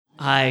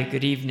Hi,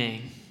 good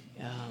evening.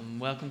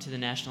 Welcome to the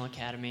National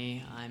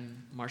Academy.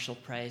 I'm Marshall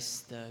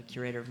Price, the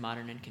Curator of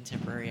Modern and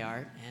Contemporary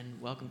Art,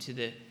 and welcome to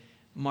the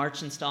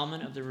March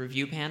installment of the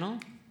review panel.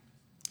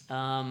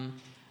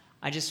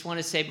 I just want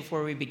to say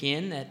before we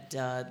begin that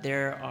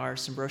there are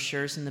some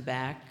brochures in the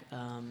back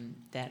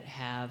that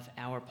have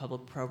our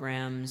public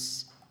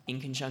programs in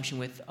conjunction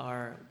with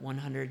our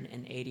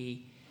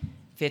 185th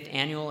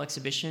annual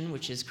exhibition,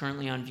 which is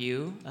currently on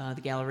view.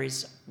 The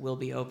galleries will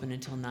be open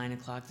until 9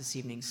 o'clock this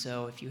evening,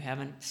 so if you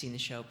haven't seen the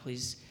show,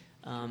 please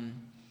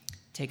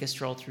take a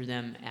stroll through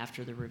them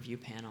after the review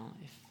panel,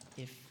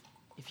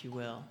 if you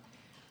will.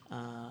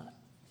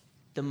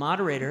 The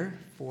moderator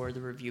for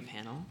the review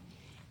panel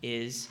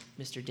is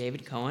Mr.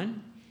 David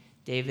Cohen.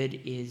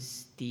 David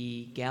is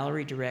the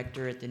gallery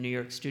director at the New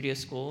York Studio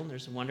School.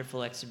 There's a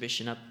wonderful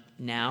exhibition up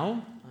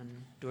now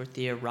on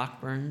Dorothea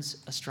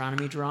Rockburn's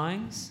astronomy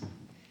drawings.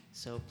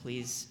 So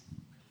please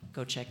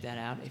go check that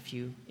out if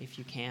you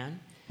can.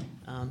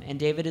 And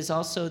David is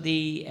also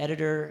the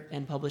editor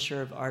and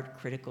publisher of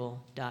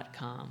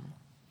artcritical.com.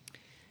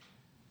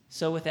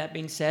 So with that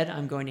being said,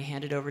 I'm going to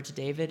hand it over to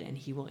David, and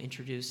he will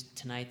introduce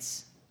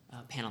tonight's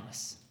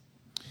panelists.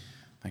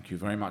 Thank you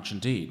very much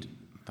indeed.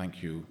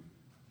 Thank you,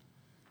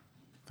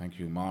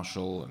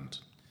 Marshall and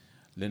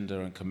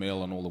Linda and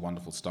Camille and all the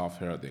wonderful staff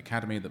here at the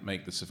Academy that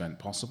make this event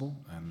possible,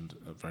 and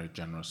very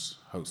generous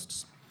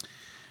hosts.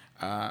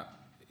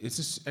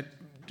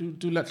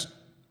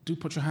 Do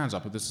put your hands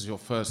up if this is your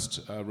first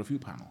review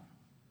panel.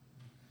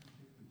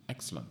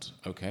 Excellent.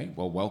 Okay.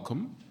 Well,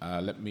 welcome.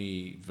 Let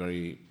me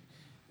very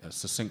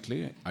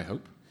succinctly, I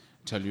hope,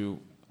 tell you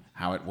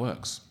how it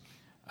works.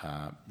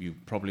 You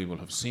probably will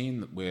have seen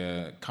that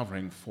we're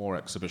covering 4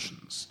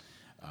 exhibitions.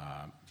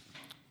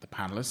 The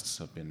panelists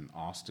have been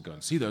asked to go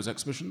and see those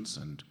exhibitions,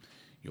 and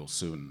you'll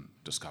soon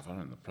discover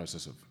in the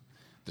process of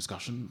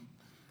discussion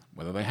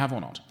whether they have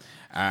or not.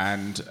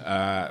 And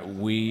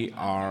we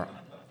are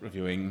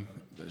reviewing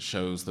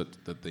shows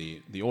that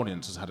the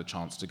audience has had a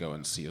chance to go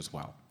and see as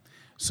well.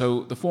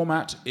 So the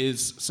format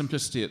is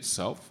simplicity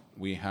itself.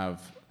 We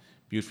have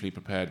beautifully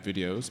prepared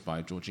videos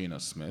by Georgina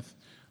Smith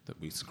that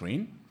we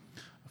screen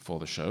for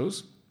the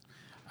shows.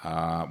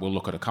 We'll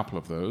look at a couple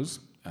of those,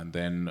 and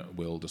then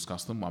we'll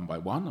discuss them one by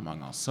one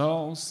among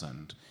ourselves,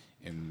 and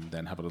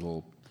then have a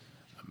little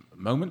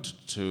moment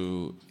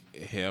to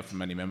hear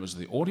from any members of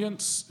the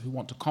audience who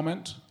want to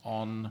comment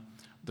on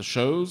the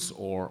shows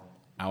or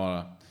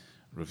our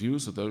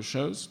reviews of those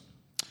shows.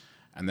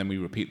 And then we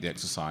repeat the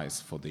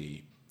exercise for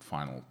the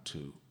final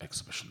 2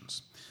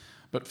 exhibitions.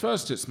 But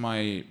first, it's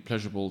my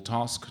pleasurable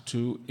task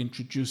to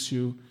introduce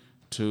you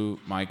to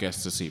my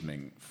guests this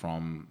evening.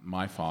 From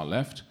my far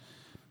left,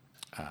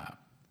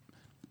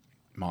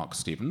 Mark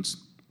Stevens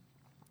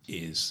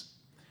is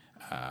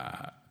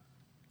a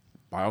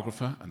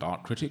biographer and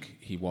art critic.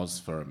 He was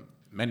for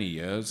many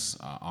years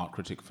art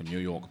critic for New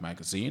York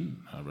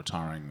Magazine,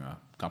 retiring a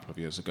couple of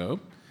years ago.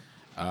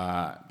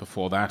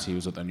 Before that, he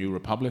was at the New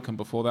Republic, and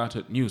before that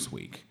at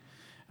Newsweek.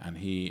 And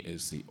he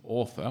is the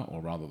author,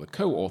 or rather the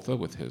co-author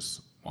with his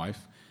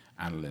wife,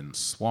 Annalyn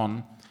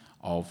Swan,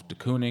 of De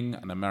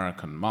Kooning, An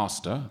American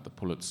Master, the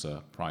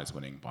Pulitzer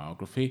Prize-winning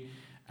biography,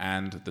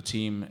 and the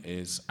team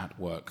is at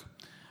work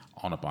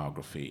on a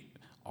biography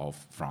of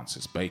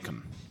Francis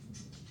Bacon.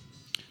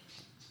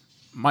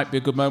 Might be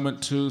a good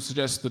moment to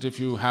suggest that if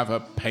you have a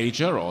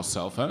pager or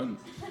cell phone,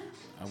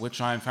 which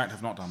I in fact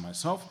have not done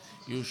myself,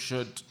 you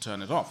should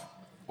turn it off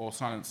or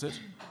silence it,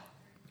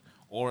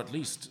 or at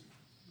least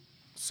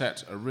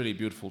set a really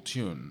beautiful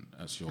tune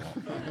as your...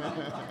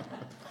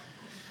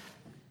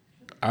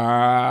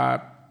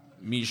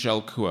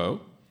 Michelle Kuo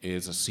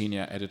is a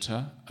senior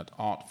editor at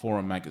Art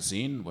Forum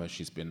magazine, where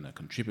she's been a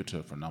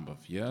contributor for a number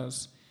of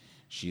years.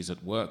 She's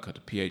at work at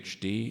a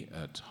PhD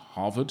at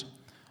Harvard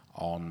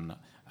on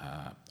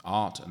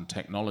art and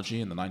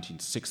technology in the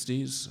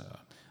 1960s,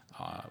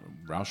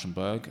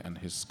 Rauschenberg and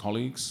his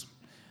colleagues,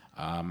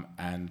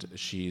 and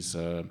she's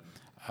a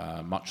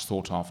much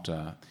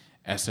sought-after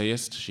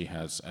essayist. She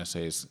has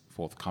essays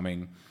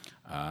forthcoming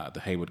at the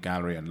Hayward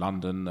Gallery in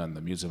London and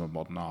the Museum of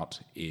Modern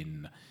Art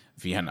in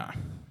Vienna.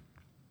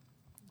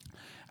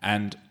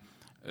 And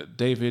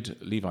David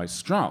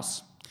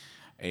Levi-Strauss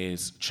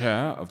is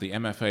chair of the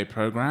MFA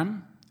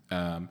program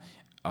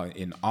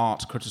in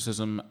art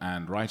criticism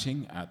and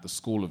writing at the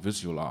School of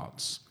Visual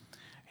Arts.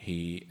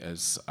 He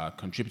is a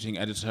contributing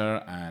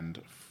editor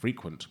and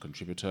frequent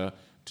contributor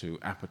to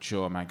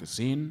Aperture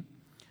magazine,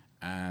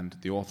 and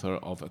the author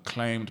of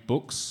acclaimed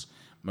books.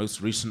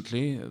 Most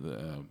recently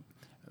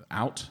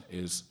out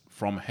is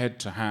From Head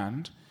to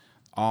Hand,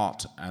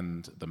 Art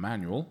and the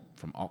Manual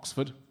from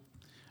Oxford.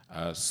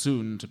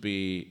 Soon to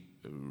be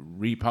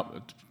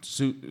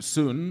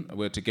soon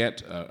we're to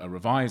get a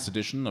revised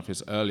edition of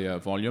his earlier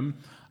volume,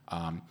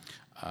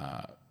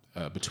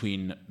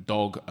 Between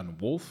Dog and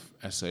Wolf,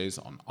 Essays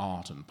on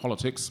Art and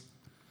Politics.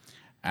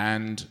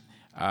 And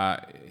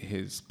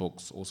his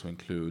books also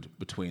include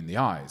Between the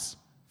Eyes,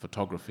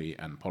 Photography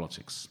and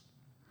Politics.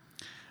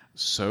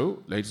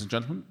 So, ladies and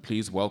gentlemen,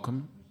 please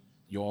welcome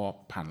your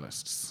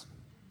panelists.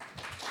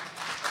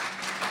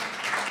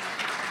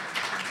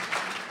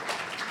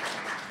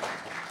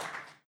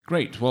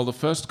 Great. Well, the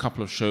first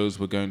couple of shows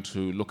we're going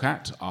to look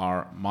at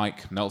are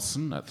Mike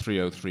Nelson at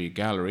 303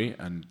 Gallery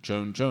and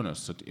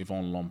Jonas at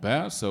Yvon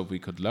Lambert. So if we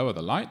could lower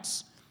the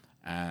lights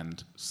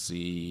and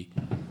see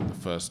the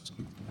first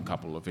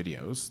couple of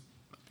videos,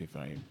 that'd be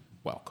very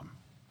welcome.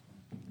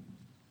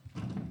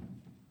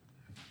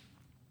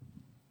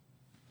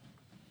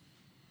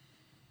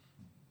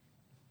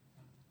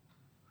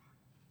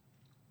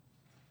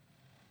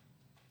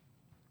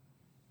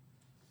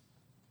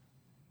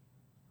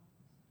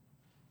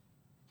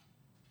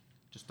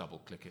 Just double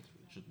click it,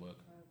 it should work.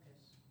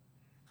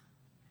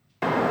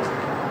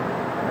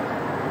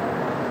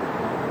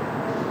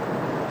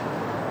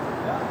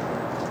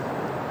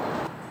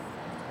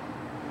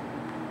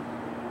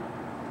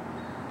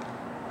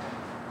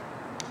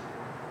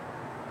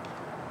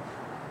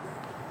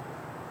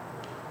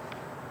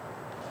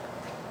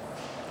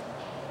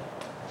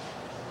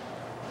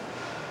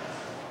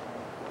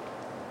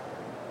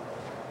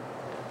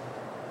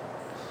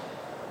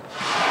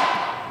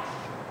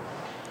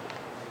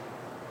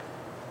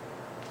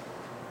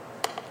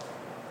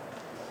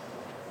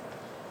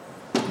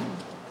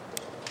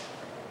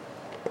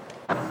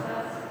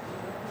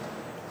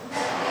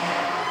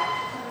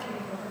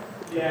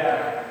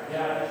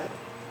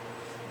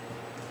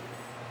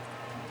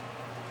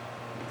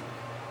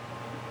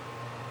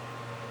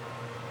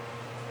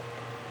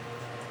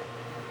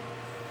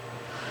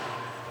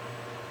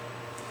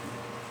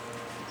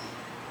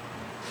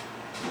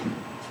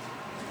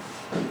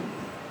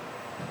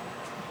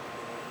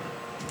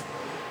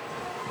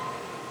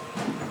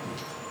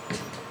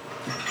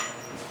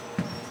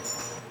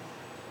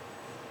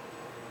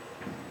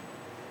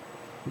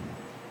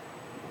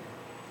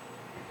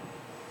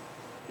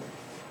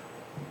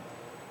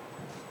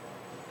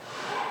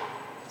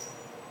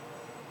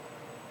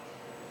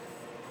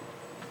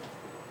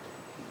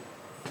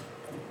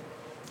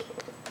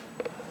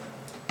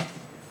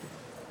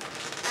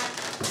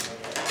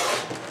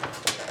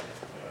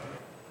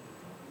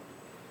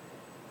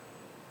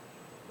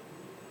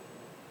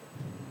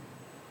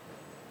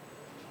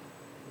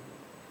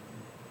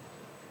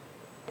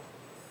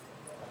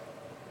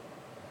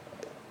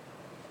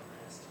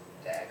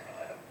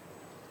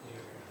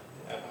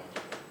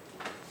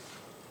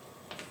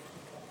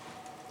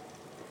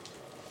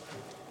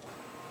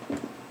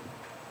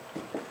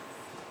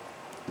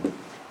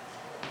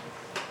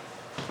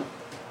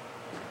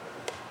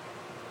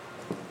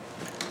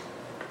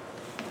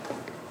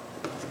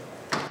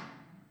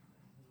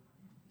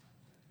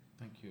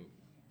 Thank you.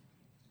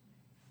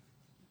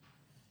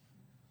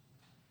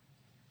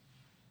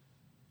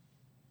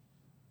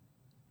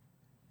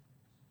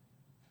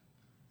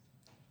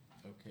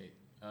 Okay,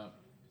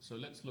 so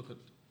let's look at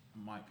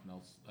Mike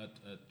Nelson,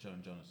 at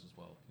Joan Jonas as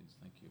well, please.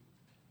 Thank you.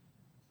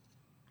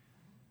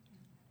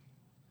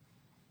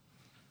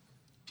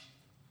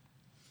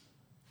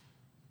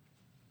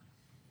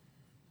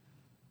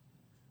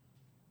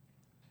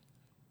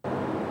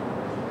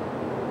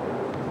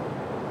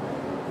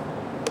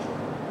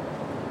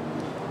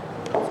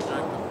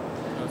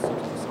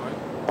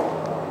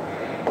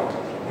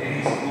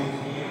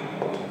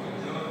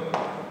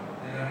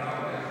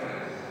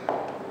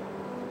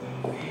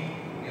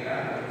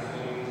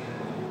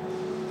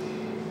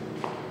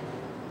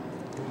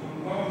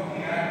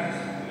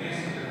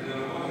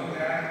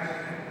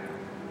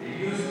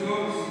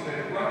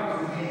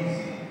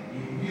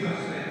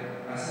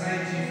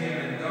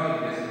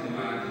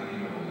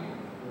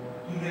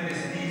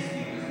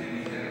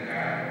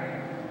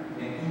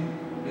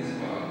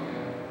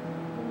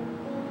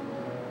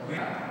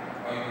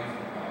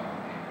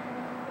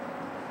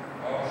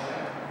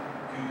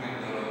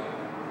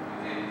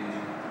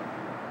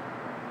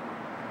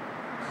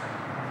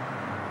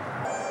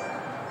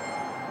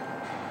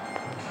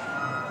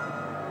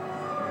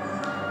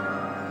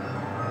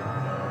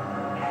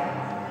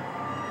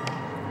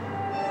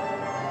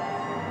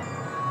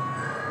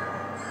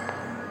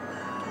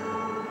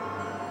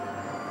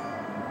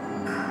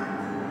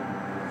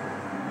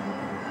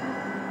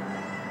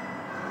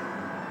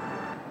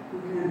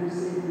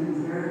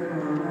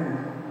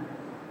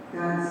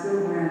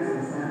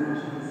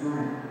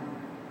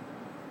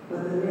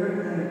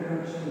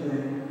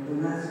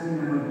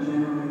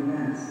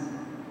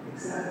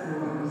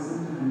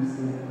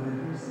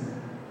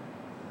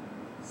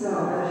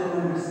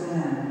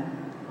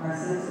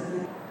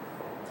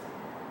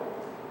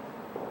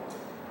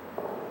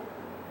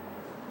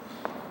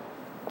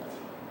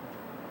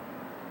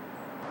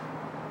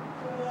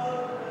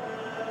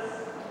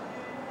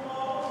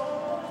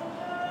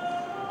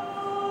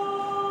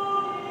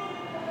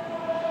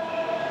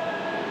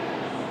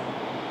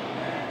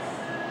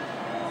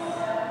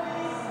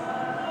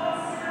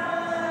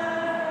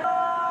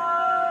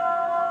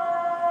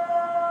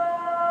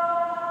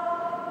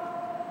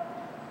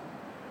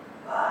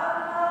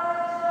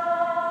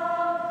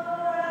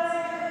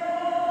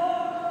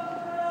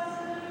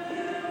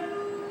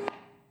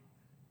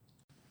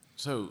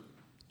 So,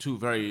 two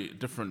very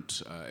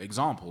different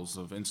examples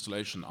of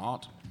installation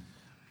art.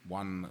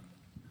 One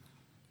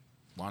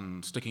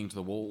one sticking to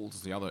the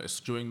walls, the other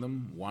eschewing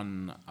them,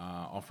 one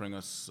offering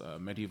us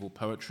medieval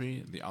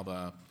poetry, the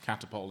other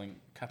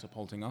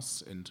catapulting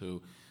us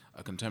into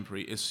a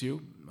contemporary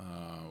issue.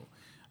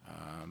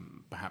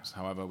 Perhaps,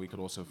 however, we could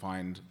also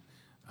find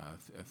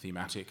a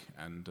thematic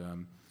and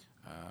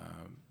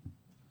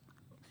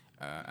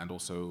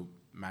also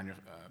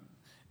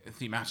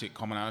thematic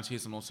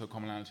commonalities and also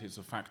commonalities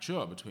of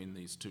facture between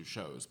these two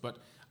shows. But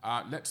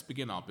let's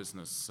begin our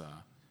business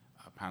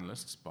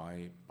panelists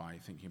by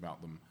thinking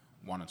about them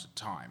one at a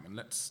time. And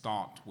let's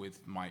start with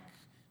Mike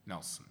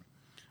Nelson.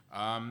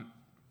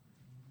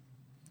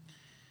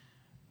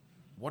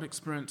 What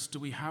experience do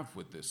we have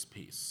with this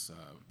piece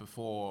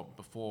before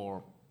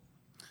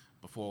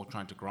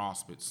trying to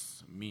grasp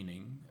its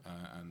meaning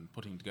and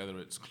putting together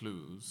its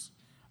clues?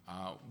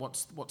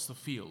 What's the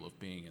feel of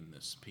being in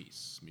this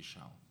piece,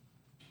 Michelle?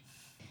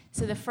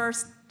 So the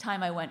first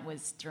time I went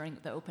was during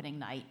the opening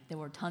night. There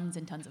were tons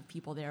and tons of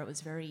people there. It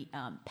was very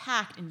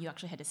packed, and you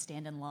actually had to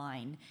stand in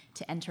line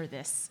to enter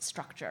this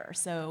structure.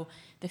 So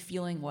the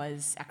feeling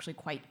was actually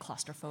quite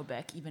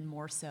claustrophobic, even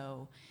more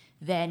so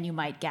than you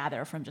might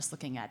gather from just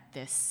looking at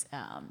this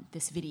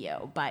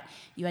video. But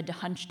you had to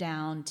hunch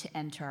down to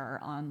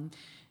enter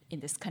in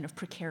this kind of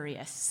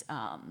precarious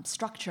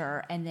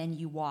structure, and then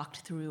you walked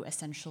through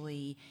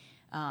essentially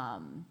a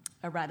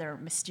rather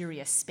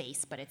mysterious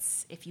space. But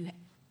if you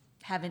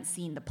haven't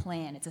seen the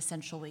plan, it's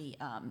essentially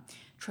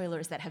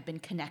trailers that have been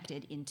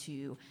connected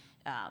into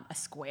a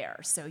square.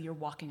 So you're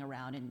walking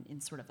around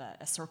in sort of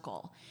a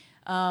circle.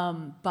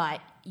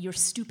 But you're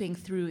stooping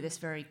through this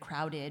very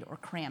crowded or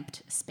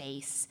cramped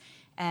space.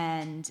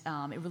 And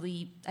it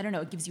really, I don't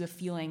know, it gives you a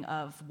feeling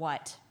of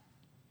what,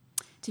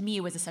 to me,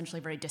 it was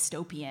essentially very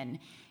dystopian.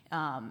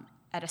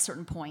 At a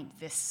certain point,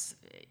 this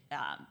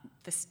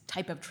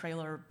type of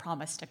trailer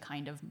promised a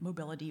kind of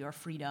mobility or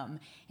freedom,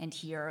 and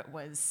here it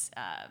was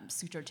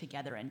sutured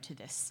together into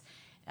this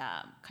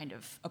kind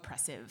of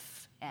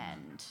oppressive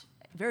and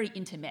very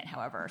intimate,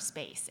 however,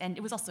 space. And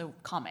it was also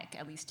comic,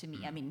 at least to me.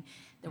 I mean,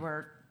 there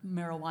were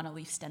marijuana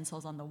leaf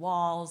stencils on the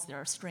walls, there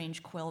are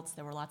strange quilts,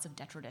 there were lots of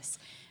detritus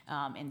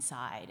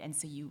inside, and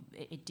so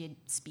it did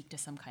speak to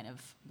some kind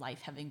of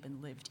life having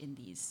been lived in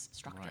these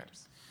structures.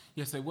 Right.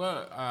 Yes, they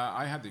were.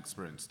 I had the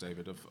experience,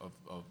 David, of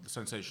the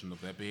sensation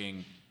of there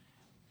being,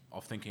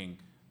 of thinking,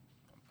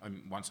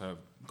 once I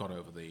got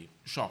over the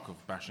shock of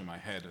bashing my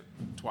head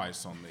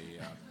twice on the,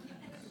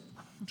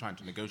 trying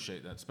to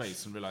negotiate that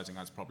space and realizing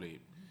I was probably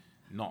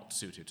not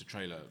suited to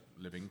trailer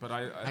living, but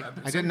I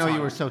didn't know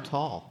you were so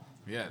tall.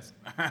 Yes.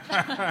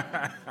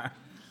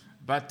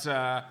 But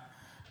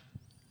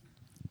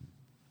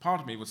part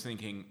of me was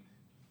thinking,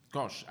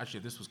 gosh, actually,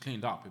 if this was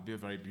cleaned up, it'd be a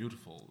very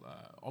beautiful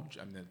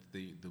object. I mean,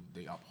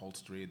 the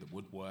upholstery, the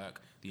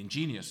woodwork, the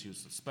ingenious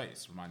use of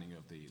space, reminding you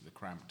of the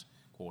cramped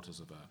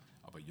quarters of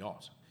a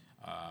yacht,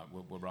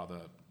 were rather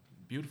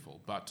beautiful.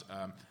 But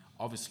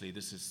obviously,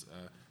 there's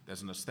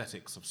an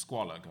aesthetics of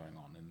squalor going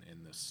on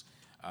in this.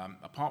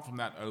 Apart from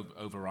that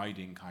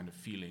overriding kind of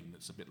feeling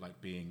that's a bit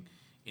like being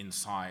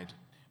inside,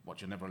 what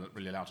you're never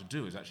really allowed to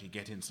do is actually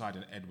get inside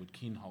an Edward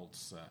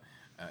Kienholz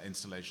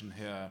installation.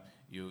 Here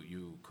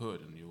you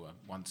could, and you were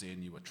once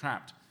in, you were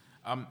trapped.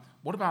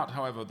 What about,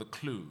 however, the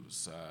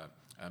clues?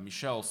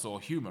 Michelle saw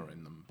humor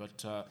in them,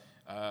 but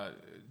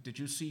did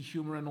you see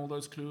humor in all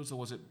those clues, or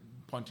was it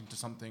pointing to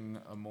something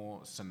more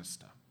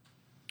sinister?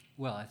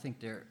 Well, I think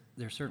there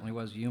certainly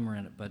was humor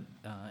in it, but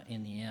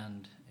in the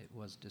end, it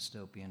was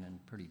dystopian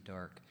and pretty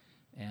dark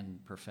and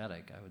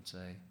prophetic, I would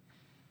say.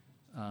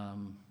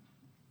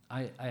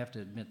 I have to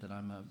admit that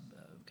I'm a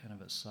kind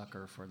of a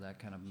sucker for that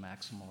kind of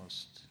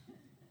maximalist,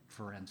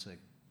 forensic,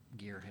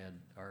 gearhead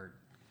art.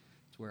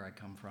 It's where I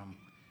come from.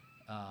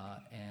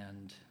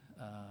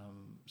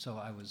 So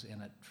I was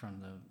in it from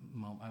the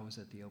moment. I was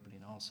at the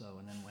opening also,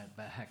 and then went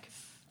back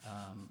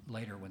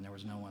later when there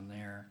was no one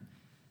there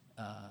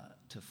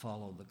to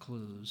follow the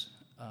clues.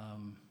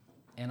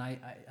 And I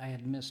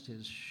had missed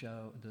his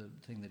show, the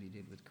thing that he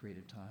did with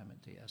Creative Time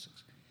at the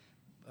Essex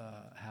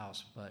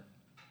House, but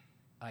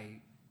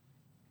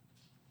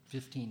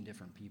 15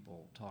 different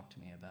people talked to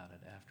me about it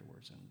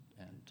afterwards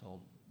and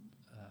told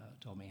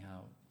me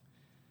how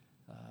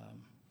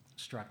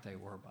struck they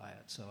were by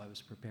it. So I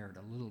was prepared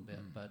a little bit,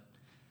 but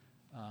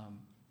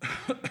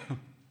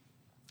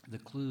the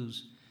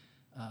clues,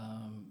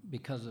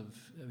 because of,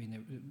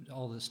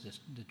 all this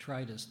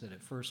detritus that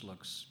at first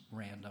looks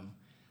random,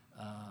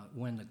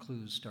 when the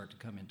clues start to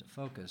come into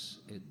focus,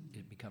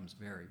 it becomes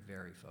very,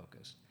 very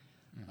focused.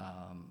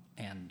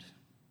 And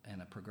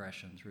a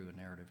progression through, a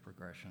narrative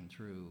progression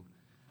through,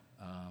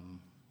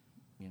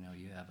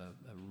 you have a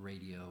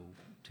radio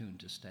tuned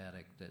to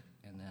static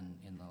and then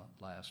in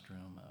the last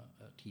room,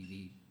 a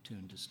TV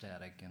tuned to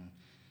static. And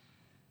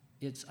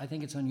I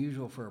think it's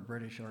unusual for a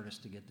British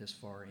artist to get this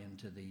far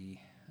into the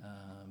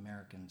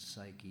American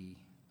psyche.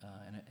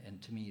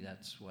 And to me,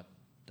 that's what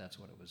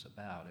it was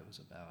about. It was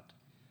about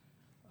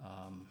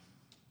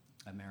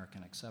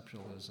American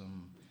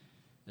exceptionalism,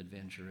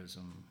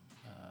 adventurism,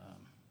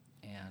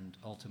 and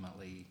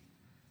ultimately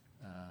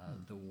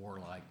the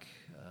warlike,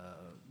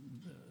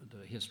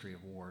 the history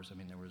of wars. I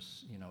mean, there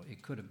was,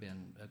 it could have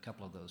been, a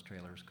couple of those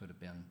trailers could have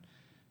been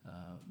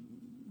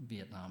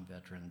Vietnam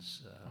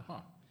veterans.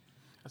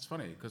 That's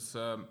funny, because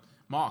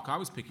Mark, I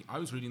was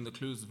reading the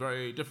clues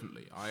very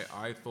differently.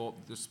 I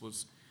thought this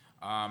was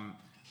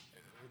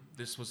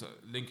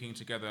linking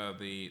together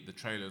the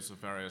trailers of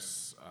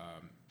various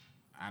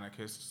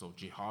anarchists or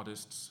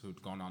jihadists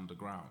who'd gone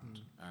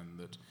underground, and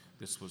that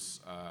this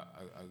was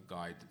a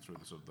guide through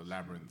the sort of the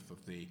labyrinth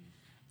of the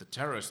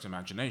terrorist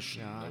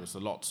imagination. Yeah. There was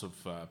lots of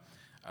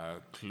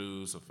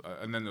clues of,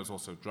 and then there was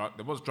also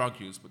drug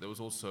use, but there was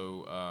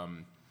also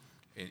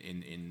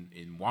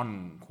in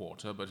one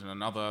quarter, but in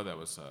another there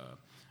was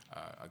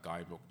a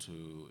guidebook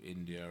to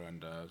India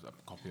and a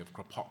copy of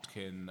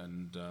Kropotkin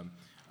and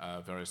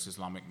various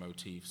Islamic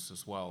motifs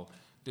as well.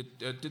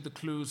 Did the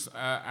clues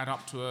add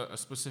up to a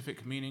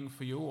specific meaning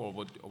for you, or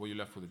were you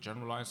left with a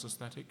generalized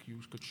aesthetic you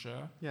could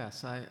share?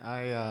 Yes,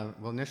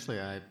 initially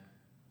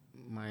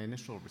my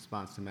initial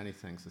response to many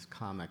things is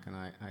comic, and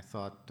I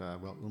thought,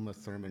 Uma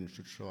Thurman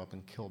should show up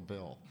and kill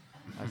Bill.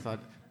 I thought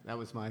that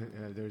was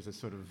there's a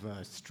sort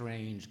of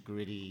strange,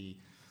 gritty,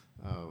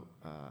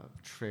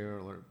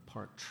 trailer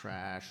park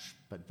trash,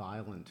 but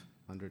violent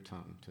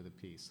undertone to the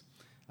piece.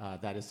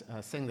 That is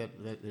a thing that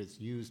is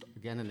used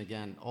again and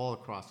again all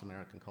across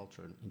American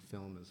culture, in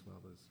film as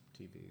well as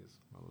TV, as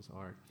well as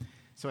art.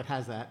 So it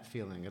has that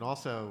feeling. It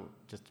also,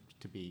 just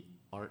to be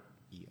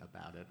art-y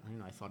about it,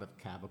 I thought of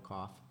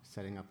Kabakov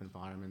setting up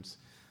environments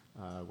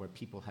where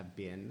people have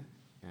been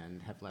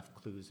and have left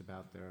clues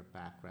about their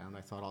background.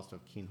 I thought also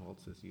of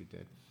Kienholz, as you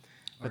did.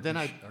 But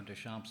or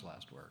Deschamps'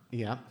 last work.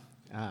 Yeah.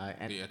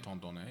 The Étant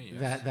donné,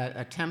 yes. That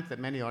attempt that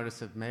many artists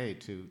have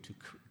made to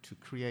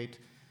create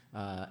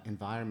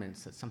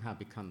environments that somehow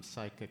become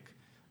psychic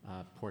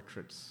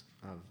portraits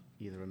of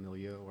either a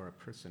milieu or a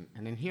person.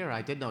 And in here,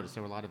 I did notice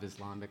there were a lot of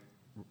Islamic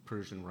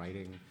Persian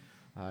writing.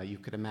 You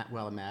could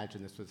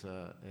imagine this was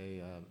a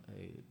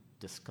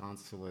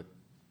disconsolate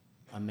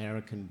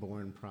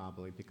American-born,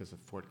 probably, because of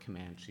Fort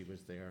Comanche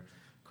was there,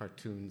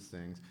 cartoons,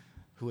 things,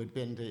 who had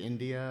been to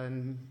India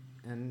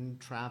and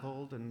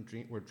traveled and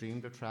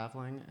dreamed of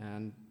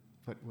traveling,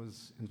 but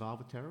was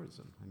involved with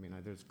terrorism.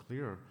 There's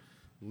clear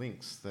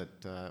links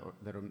that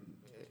are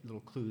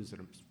little clues that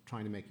are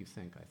trying to make you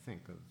think,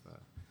 of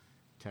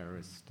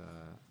terrorist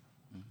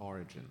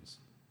origins.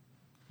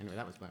 Anyway,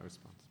 that was my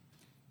response.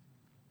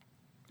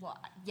 Well,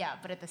 yeah,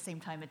 but at the same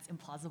time, it's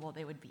implausible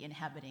they would be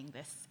inhabiting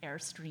this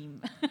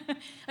Airstream.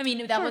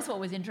 That was what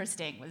was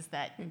interesting, was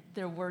that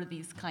there were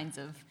these kinds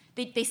of...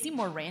 They seem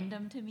more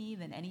random to me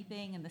than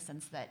anything, in the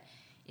sense that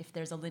if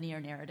there's a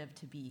linear narrative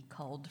to be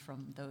culled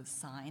from those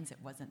signs, it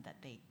wasn't that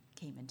they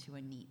came into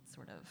a neat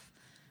sort of...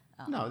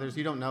 No,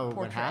 you don't know portrait.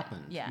 What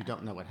happened. Yeah. You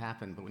don't know what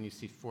happened, but when you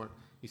see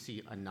you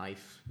see a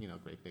knife,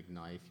 great big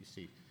knife. You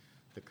see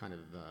the kind of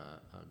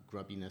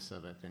grubbiness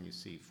of it. Then you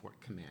see Fort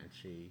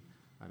Comanche,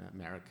 an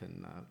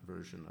American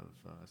version of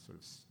sort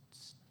of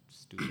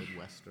stupid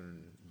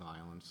Western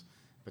violence.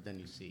 But then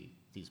you see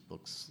these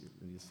books,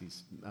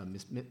 these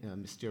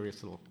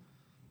mysterious little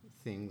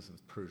things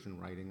with Persian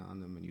writing on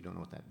them, and you don't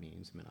know what that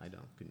means. I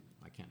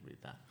can't read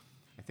that.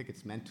 I think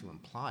it's meant to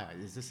imply,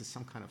 is this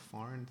some kind of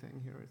foreign thing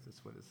here? Is this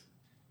what is...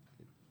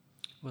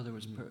 Well, there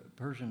was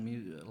Persian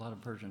music, a lot of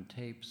Persian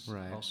tapes.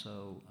 Right.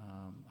 Also,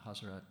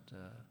 Hazrat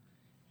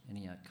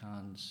Inayat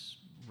Khan's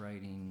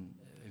writing.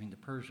 The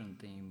Persian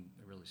theme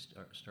really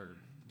started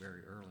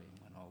very early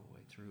and went all the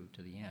way through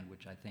to the end,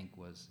 which I think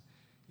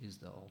is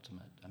the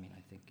ultimate.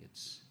 I think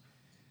it's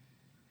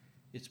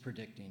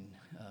predicting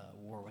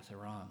war with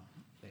Iran,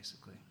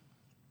 basically.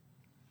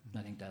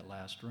 I think that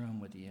last room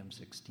with the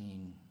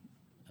M16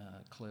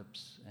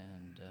 clips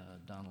and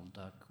Donald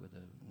Duck with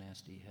a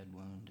nasty head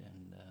wound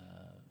and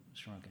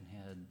shrunken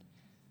head.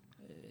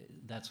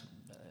 That's,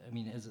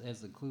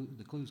 as the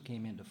clues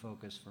came into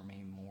focus for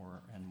me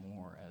more and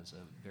more as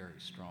a very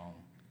strong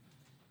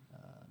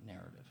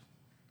narrative.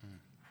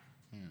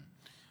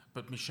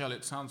 But Michelle,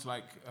 it sounds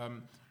like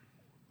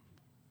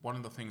one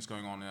of the things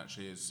going on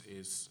actually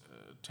is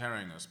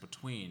tearing us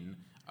between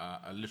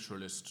a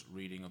literalist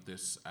reading of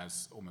this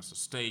as almost a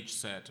stage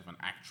set of an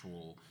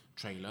actual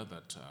trailer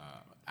that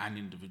an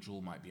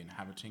individual might be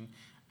inhabiting,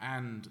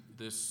 and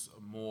this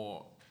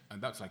more,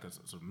 and that's like a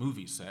sort of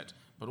movie set,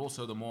 but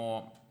also the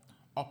more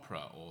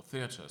opera or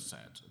theatre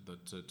set,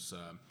 that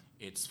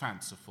it's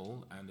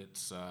fanciful and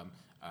it's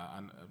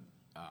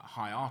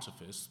high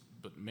artifice,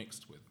 but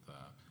mixed with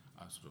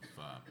a sort of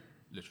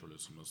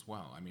literalism as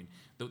well.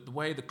 The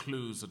way the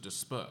clues are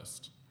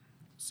dispersed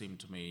seem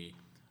to me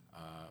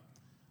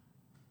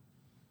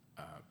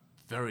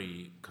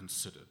very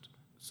considered.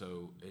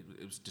 So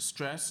it was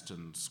distressed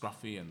and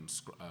scruffy and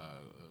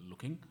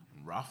looking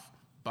and rough,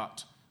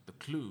 but the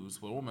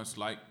clues were almost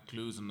like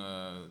clues in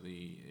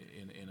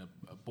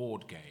a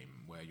board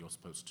game where you're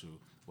supposed to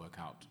work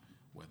out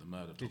where the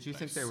murder took place. Did you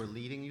think they were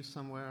leading you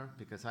somewhere?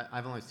 Because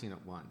I've only seen it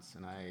once,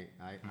 and I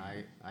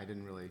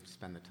didn't really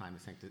spend the time to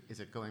think, is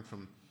it going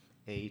from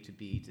A to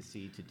B to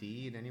C to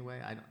D in any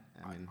way?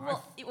 Sorry, go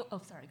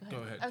ahead. Go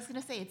ahead. I was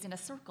going to say it's in a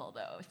circle,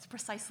 though. It's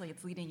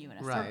leading you in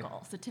a Right.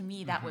 circle. So to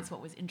me, that was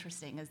what was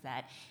interesting, is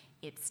that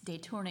it's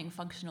de-Turing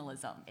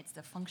functionalism. It's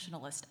the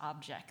functionalist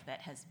object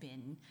that has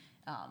been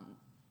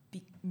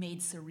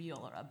made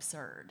surreal or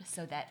absurd,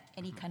 so that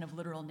any kind of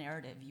literal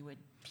narrative you would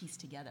piece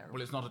together.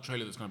 Well, it's not a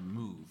trailer that's going to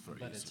move very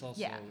But easily. it's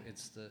also Yeah.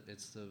 it's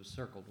the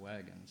circled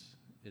wagons.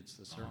 It's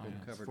the circled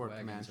yes. covered Fort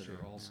wagons that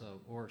Comanche, are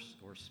also or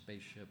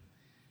spaceship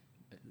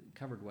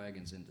covered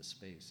wagons into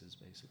space is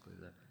basically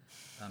the.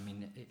 I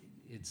mean,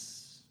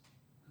 it's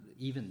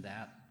even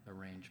that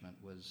arrangement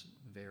was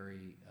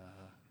very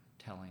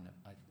telling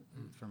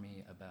for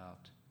me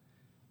about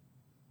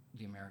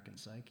the American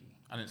psyche.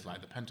 And it's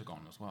like the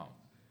Pentagon as well.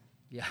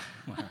 Yeah.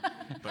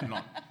 But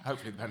not.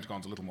 Hopefully, the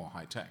Pentagon's a little more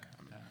high tech.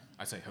 I mean,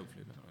 I say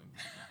hopefully,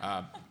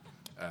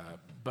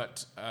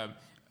 but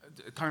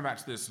coming back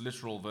to this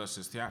literal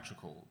versus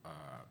theatrical,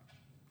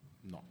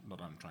 not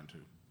I'm trying to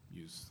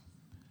use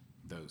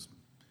those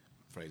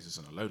phrases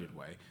in a loaded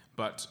way,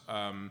 but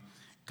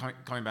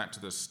coming back to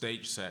the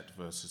stage set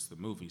versus the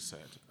movie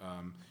set.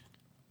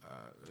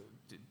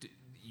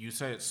 You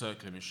say it's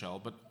circular, Michelle,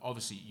 but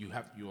obviously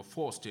you're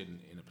forced in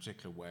a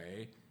particular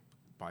way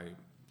by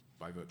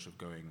virtue of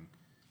going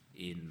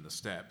in the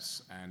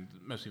steps, and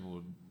most people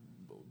would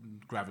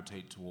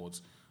gravitate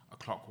towards a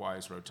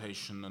clockwise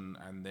rotation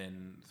and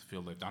then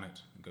feel they've done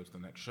it and go to the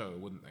next show,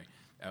 wouldn't they?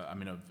 I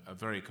mean, a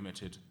very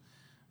committed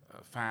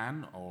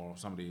fan or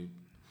somebody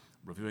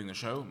reviewing the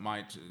show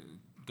might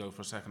go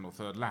for a second or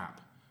third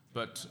lap,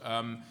 but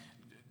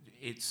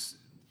it's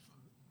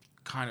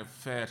kind of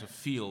fair to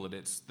feel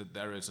that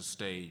there is a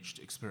staged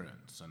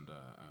experience and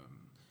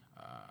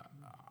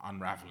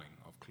unraveling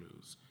of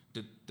clues.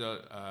 Did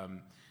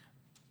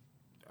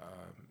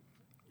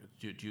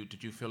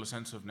you feel a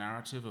sense of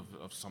narrative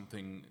of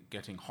something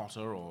getting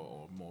hotter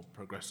or more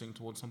progressing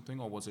towards something,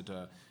 or was it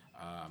a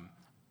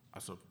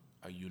sort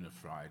of a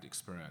unified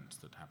experience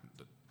that happened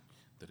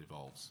that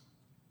evolves?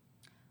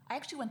 I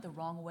actually went the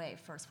wrong way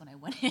first when I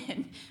went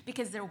in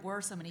because there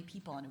were so many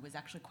people and it was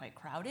actually quite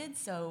crowded.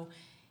 So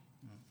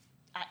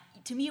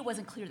to me, it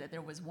wasn't clear that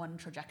there was one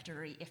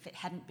trajectory if it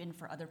hadn't been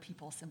for other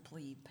people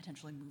simply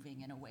potentially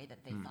moving in a way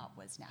that they thought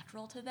was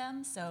natural to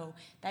them. So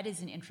that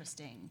is an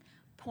interesting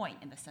point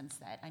in the sense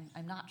that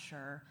I'm not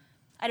sure.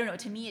 I don't know.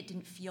 To me, it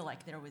didn't feel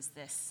like there was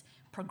this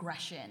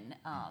progression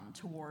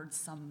towards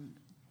some,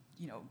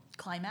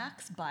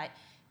 climax, but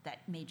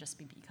that may just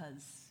be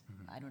because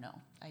I don't know.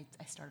 I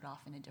started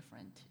off in a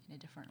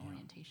different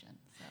orientation.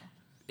 So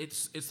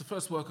it's the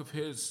first work of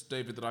his,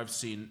 David, that I've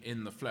seen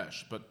in the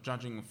flesh. But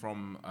judging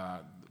from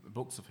the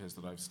books of his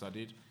that I've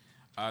studied,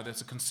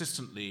 there's a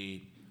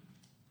consistently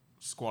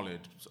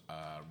squalid,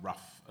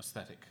 rough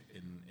aesthetic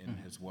in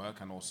his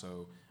work, and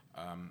also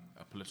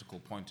a political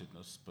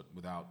pointedness, but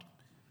without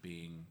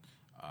being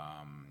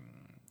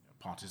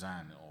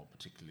partisan or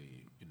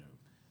particularly,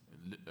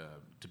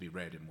 to be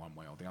read in one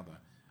way or the other.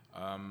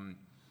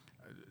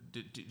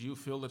 Did you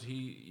feel that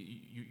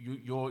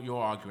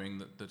you're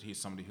arguing that he's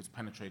somebody who's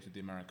penetrated the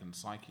American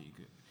psyche?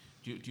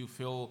 Do you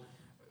feel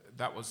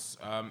that was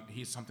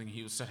he's something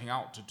he was setting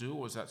out to do,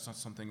 or is that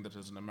something that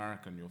as an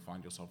American you'll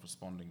find yourself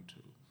responding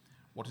to?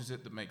 What is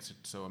it that makes it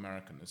so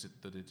American? Is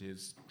it that it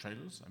is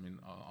trailers? I mean,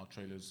 are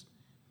trailers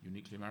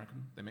uniquely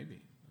American? They may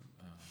be.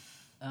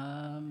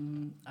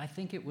 I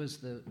think it was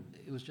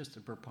just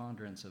a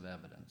preponderance of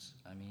evidence.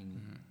 I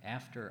mean,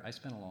 after I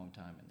spent a long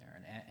time in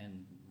there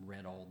and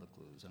read all the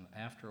clues, and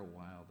after a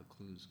while, the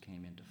clues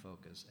came into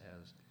focus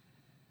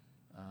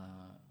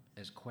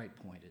as quite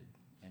pointed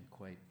and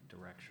quite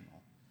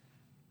directional.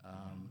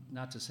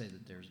 Not to say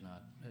that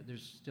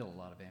there's still a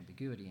lot of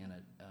ambiguity in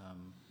it,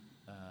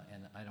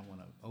 and I don't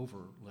want to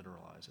over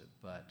literalize it,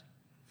 but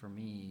for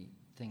me,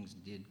 things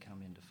did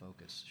come into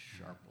focus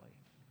sharply.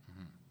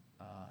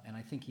 And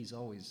I think he's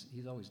always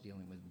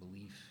dealing with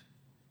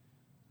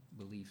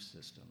belief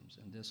systems,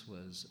 and this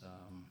was,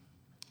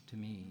 to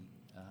me,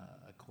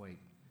 a quite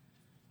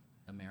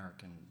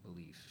American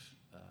belief,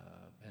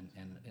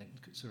 and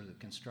sort of the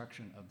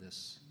construction of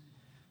this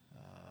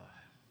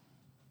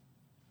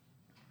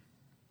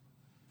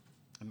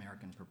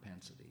American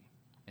propensity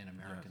and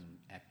American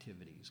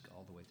activities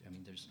all the way through. I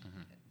mean, there's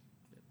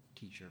a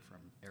teacher from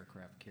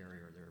aircraft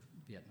carrier,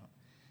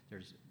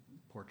 there's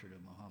a portrait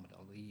of Muhammad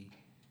Ali.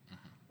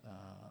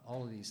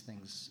 All of these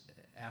things,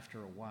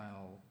 after a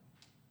while,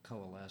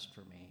 coalesced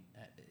for me,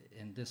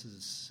 and this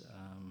is,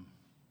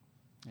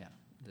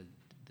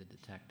 the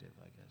detective,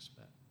 I guess.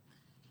 But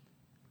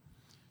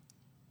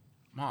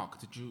Mark,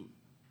 did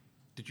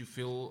you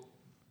feel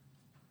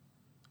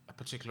a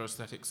particular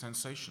aesthetic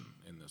sensation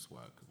in this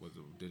work?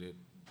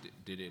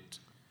 Did it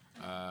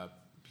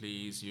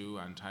please you,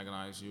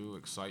 antagonize you,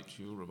 excite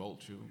you,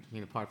 revolt you? I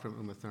mean, apart from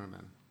Uma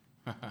Thurman.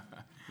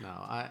 No,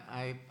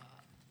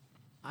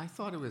 I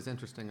thought it was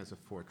interesting as a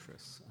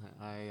fortress.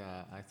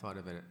 I thought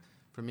of it.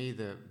 For me,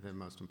 the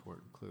most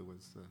important clue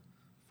was the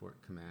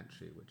Fort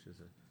Comanche, which is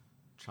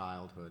a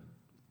childhood.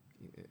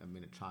 I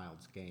mean, a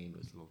child's game. It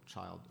was a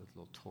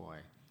little toy,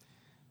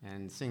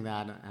 And seeing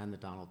that and the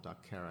Donald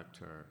Duck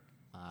character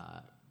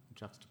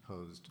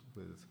juxtaposed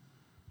with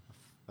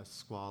a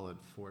squalid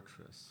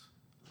fortress,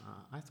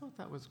 I thought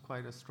that was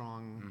quite a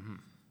strong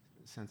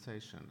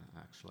sensation,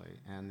 actually.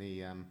 And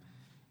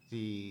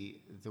the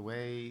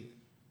way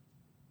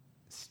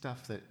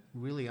stuff that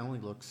really only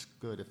looks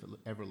good if it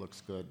ever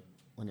looks good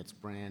when it's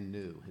brand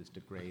new has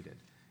degraded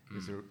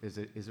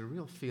is a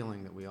real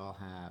feeling that we all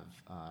have.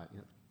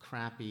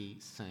 Crappy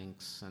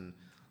sinks and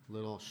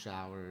little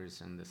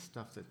showers and the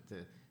stuff that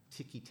the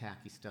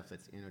ticky-tacky stuff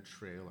that's in a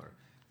trailer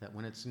that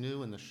when it's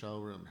new in the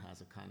showroom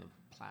has a kind of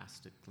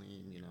plastic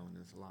gleam,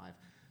 and is alive,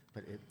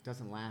 but it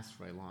doesn't last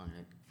very long.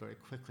 It very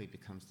quickly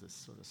becomes this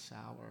sort of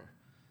sour,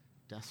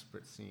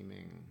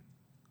 desperate-seeming,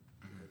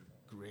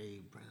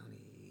 gray,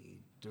 browny,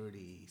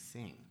 dirty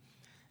thing.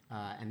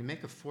 And to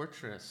make a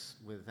fortress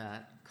with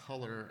that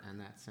color and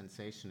that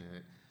sensation in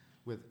it,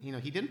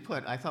 he didn't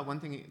put, I thought one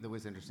thing that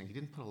was interesting, he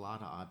didn't put a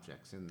lot of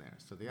objects in there.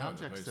 So the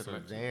objects that are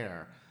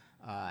there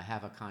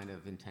have a kind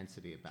of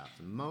intensity about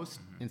them. Most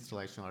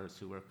installation artists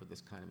who work with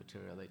this kind of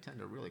material, they tend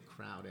to really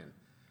crowd in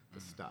the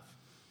stuff.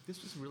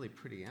 This was really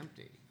pretty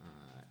empty.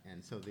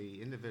 And so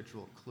the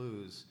individual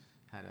clues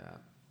had a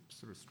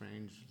sort of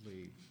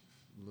strangely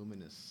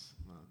luminous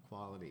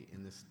quality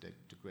in this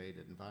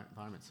degraded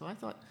environment. So I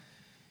thought,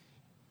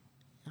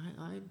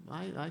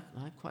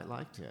 I quite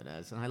liked it,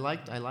 and I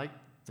liked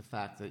the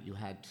fact that you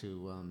had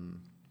to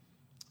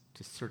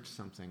search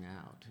something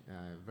out.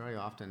 Very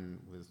often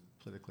with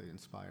politically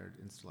inspired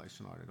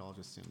installation art, it all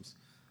just seems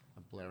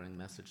a blaring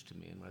message to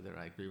me, and whether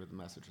I agree with the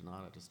message or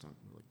not, I just don't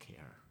really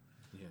care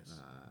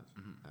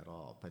at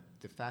all. But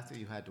the fact that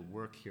you had to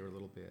work here a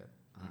little bit,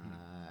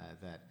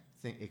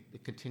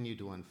 it continued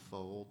to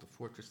unfold. The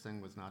fortress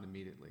thing was not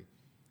immediately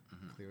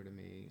clear to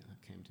me.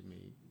 Came to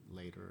me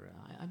later.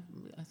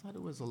 I thought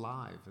it was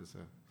alive as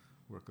a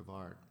work of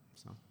art,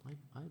 so I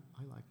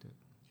liked it.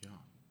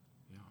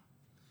 Yeah.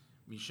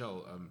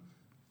 Michelle,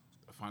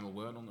 a final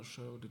word on the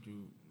show?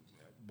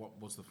 What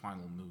was the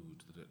final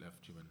mood that it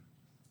left you in?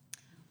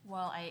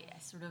 Well, I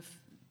sort of,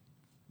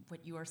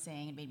 what you were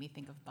saying, it made me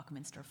think of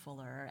Buckminster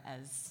Fuller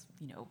as,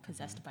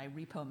 possessed by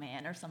Repo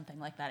Man or something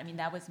like that. I mean,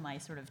 that was my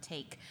sort of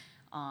take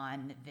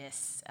on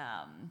this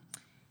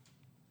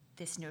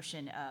this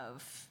notion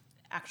of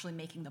actually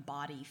making the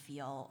body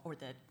feel, or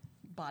the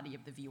body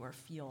of the viewer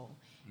feel,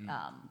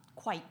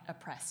 quite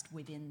oppressed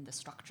within the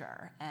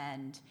structure.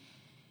 And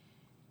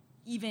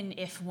even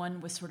if one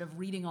was sort of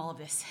reading all of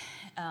this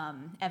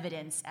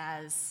evidence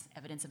as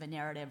evidence of a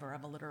narrative or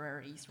of a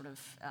literary sort of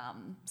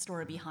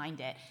story behind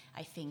it,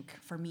 I think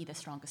for me the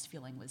strongest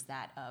feeling was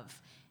that of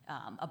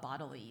a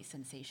bodily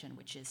sensation,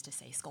 which is to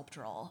say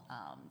sculptural,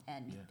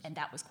 and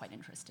that was quite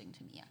interesting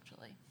to me,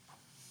 actually.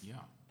 Yeah,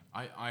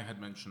 I had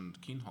mentioned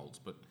Kienholz,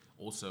 but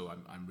also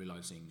I'm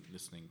realizing,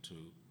 listening to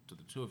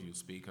the two of you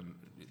speak, and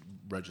it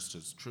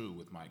registers true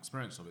with my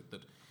experience of it,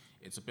 that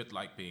it's a bit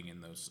like being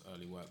in those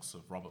early works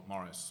of Robert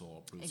Morris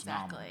or Bruce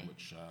Nauman,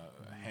 which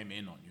hem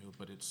in on you,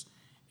 but it's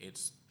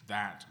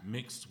that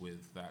mixed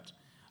with that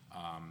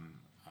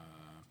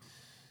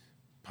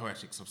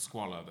poetics of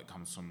squalor that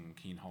comes from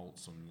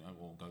Kienholz and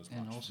all goes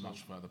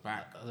much further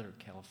back. Other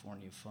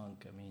California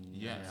funk. I mean,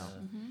 yes.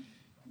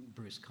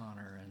 Bruce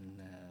Conner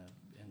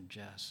and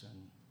Jess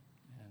and.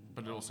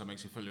 But it also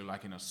makes you feel you're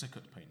like in a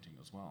Sickert painting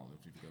as well,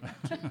 if you go back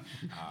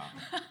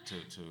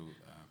to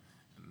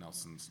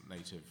Nelson's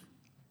native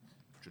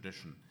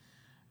tradition.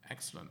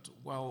 Excellent.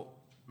 Well,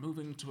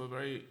 moving to a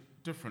very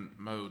different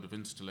mode of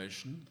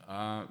installation,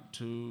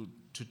 to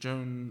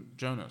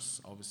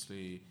Jonas,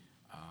 obviously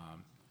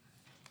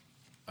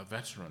a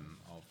veteran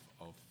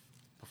of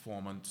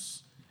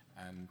performance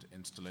and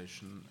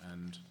installation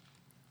and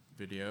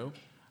video,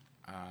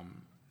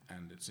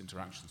 and its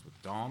interactions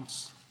with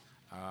dance.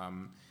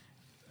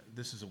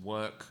 This is a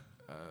work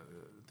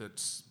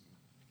that's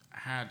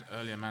had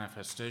earlier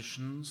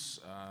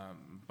manifestations,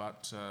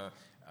 but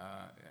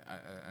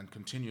and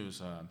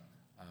continues a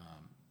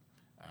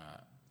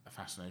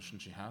fascination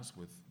she has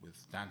with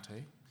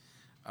Dante.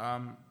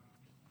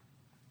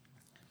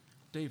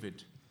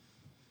 David,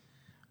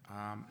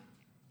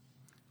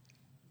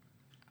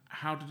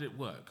 how did it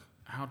work?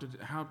 How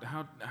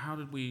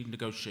did we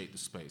negotiate the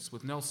space?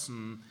 With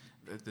Nelson,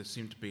 there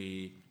seemed to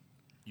be,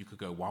 you could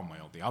go one way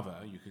or the other.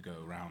 You could go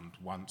around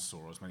once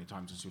or as many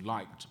times as you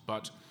liked,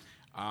 but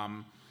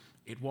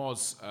it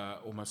was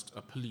almost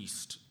a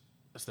policed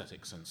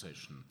aesthetic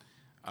sensation.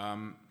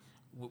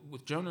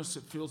 With Jonas,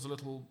 it feels a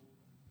little,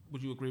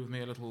 would you agree with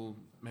me, a little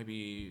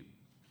maybe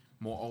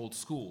more old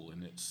school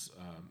in its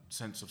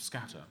sense of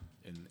scatter,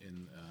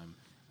 in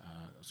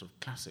sort of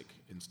classic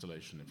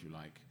installation, if you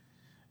like.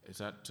 Is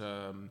that...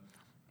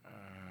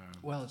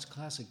 Well, it's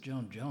classic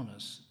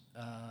Jonas,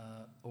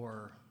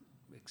 or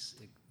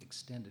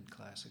extended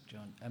classic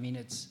Joan. I mean,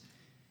 it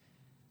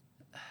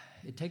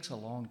takes a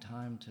long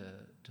time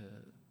to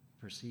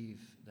perceive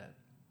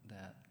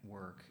that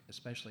work,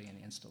 especially in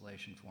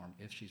installation form.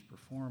 If she's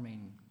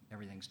performing,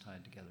 everything's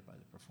tied together by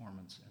the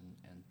performance,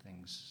 and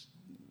things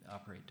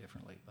operate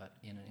differently. But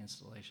in an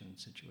installation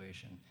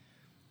situation,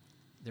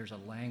 there's a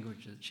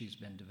language that she's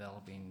been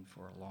developing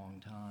for a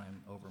long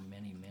time over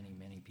many, many,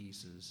 many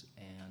pieces,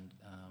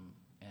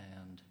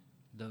 and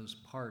those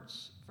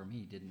parts for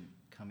me didn't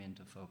come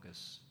into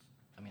focus.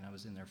 I mean, I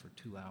was in there for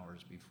 2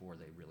 hours before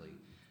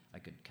I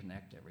could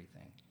connect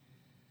everything.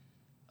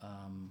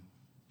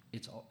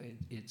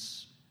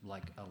 It's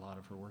like a lot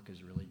of her work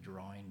is really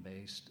drawing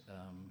based.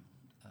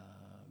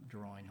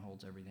 Drawing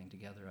holds everything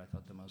together. I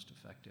thought the most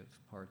effective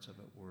parts of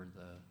it were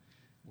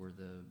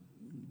the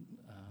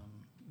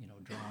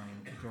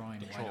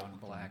drawing white on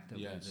black,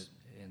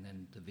 and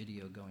then the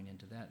video going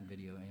into that, and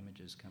video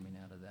images coming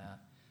out of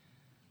that.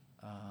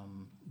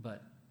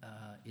 But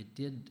it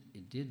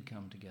did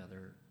come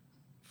together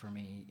for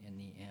me in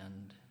the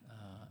end,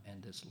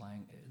 and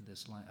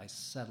I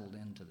settled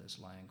into this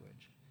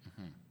language.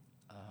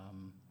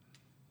 Mm-hmm.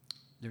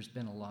 There's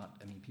been a lot.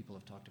 I mean, people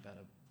have talked about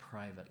a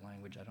private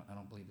language. I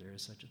don't believe there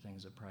is such a thing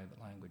as a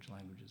private language.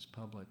 Language is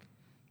public,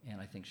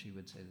 and I think she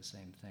would say the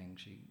same thing.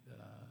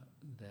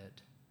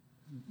 That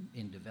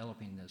in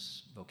developing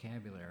this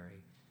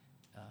vocabulary,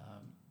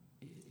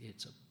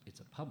 it's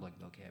a public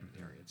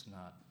vocabulary. It's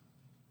not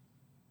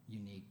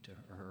unique to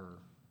her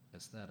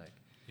aesthetic.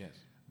 Yes.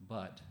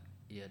 But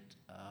it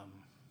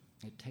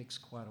takes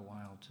quite a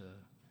while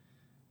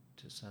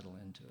to settle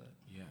into it.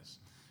 Yes.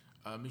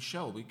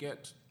 Michelle, we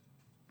get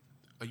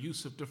a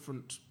use of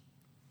different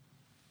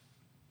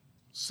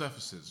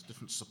surfaces,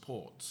 different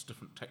supports,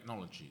 different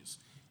technologies.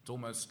 It's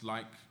almost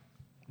like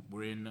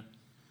we're in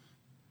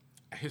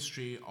a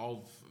history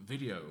of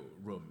video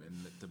room, in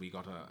that we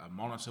got a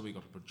monitor, we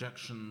got a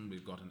projection,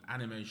 we've got an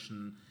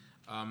animation.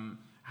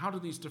 How do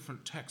these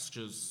different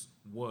textures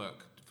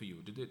work for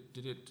you?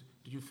 Did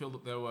you feel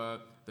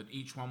that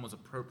each one was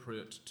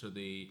appropriate to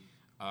the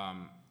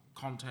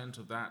content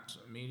of that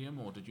medium,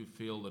 or did you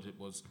feel that it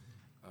was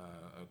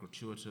a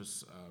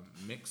gratuitous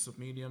mix of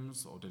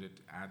mediums, or did it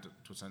add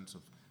to a sense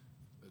of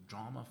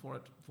drama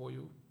for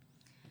you?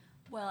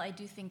 Well, I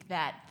do think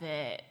that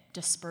the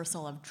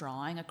dispersal of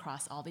drawing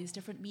across all these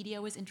different media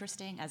was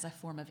interesting as a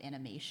form of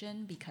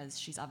animation, because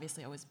she's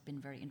obviously always been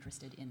very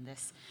interested in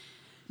this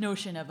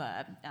notion of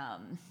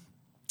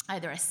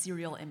either a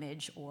serial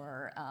image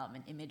or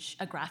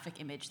a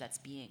graphic image that's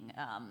being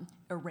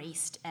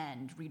erased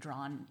and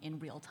redrawn in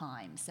real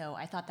time. So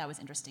I thought that was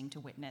interesting to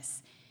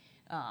witness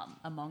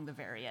among the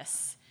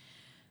various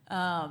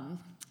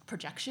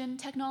projection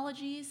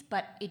technologies,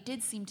 but it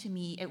did seem to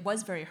me it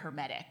was very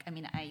hermetic. I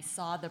mean, I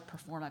saw the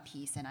Performa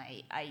piece, and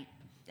I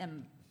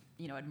am,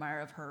 admirer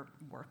of her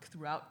work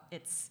throughout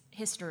its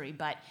history,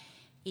 but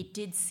it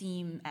did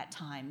seem at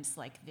times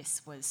like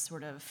this was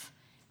sort of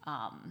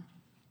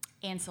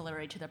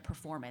ancillary to the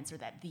performance, or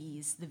that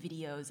the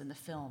videos and the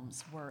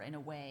films were in a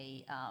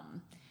way,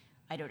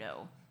 I don't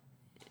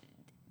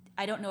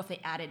know if they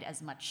added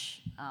as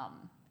much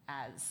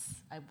as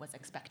I was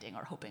expecting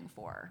or hoping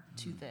for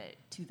to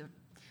the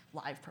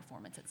live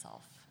performance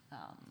itself.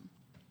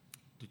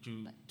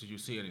 Did you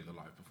see any of the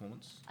live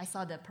performance? I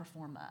saw the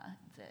Performa,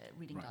 the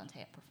Reading Right.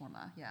 Dante at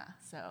Performa, yeah.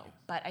 So, Yes.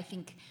 but I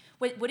think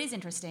what is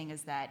interesting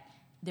is that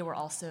there were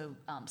also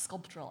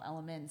sculptural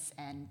elements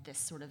and this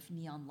sort of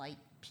neon light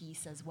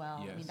piece as well.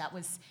 Yes. I mean, that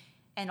was,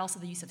 and also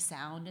the use of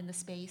sound in the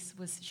space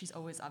she's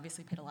always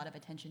obviously paid a lot of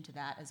attention to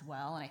that as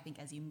well. And I think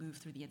as you move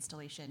through the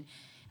installation,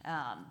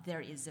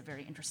 there is a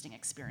very interesting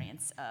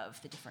experience of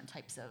the different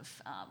types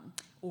of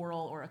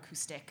oral or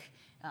acoustic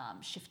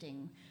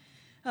shifting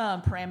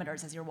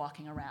parameters as you're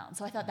walking around.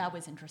 So I thought that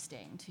was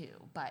interesting too.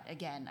 But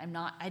again, I'm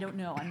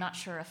not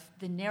sure if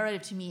the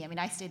narrative to me, I mean,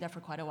 I stayed there for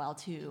quite a while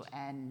too,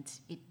 and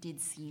it did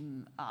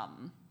seem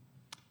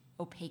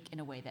opaque in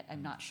a way that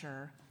I'm not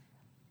sure,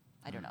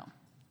 I don't know.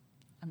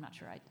 I'm not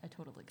sure I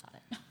totally got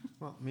it.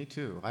 Well, me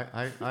too.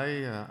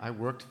 I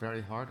worked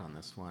very hard on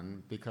this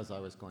one because I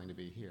was going to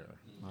be here.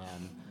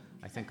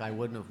 I think I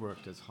wouldn't have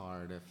worked as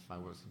hard if I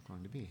wasn't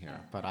going to be here.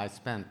 But I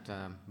spent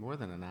more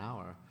than an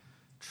hour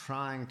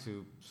trying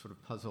to sort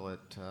of puzzle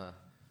it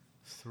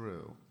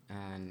through.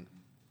 And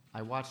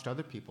I watched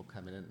other people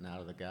come in and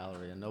out of the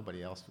gallery, and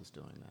nobody else was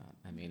doing that.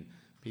 I mean,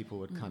 people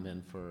would come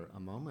in for a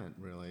moment,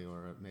 really,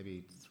 or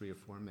maybe 3 or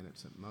 4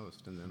 minutes at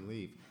most, and then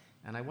leave.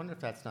 And I wonder if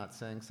that's not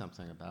saying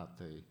something about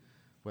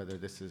whether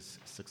this is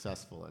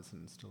successful as an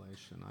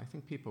installation. I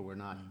think people were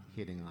not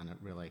hitting on it,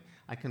 really.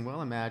 I can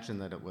well imagine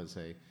that it was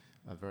a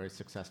very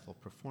successful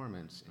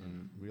performance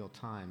in real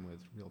time with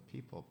real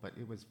people, but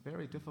it was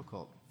very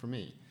difficult for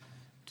me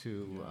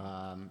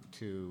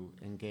to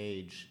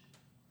engage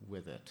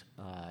with it,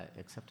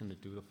 except in a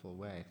dutiful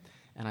way.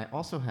 And I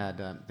also had,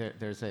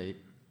 there's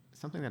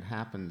something that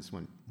happens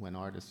when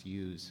artists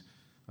use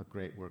a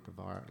great work of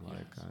art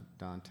like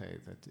Dante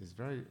that is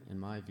very, in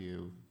my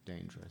view,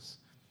 dangerous,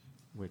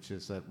 which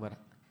is that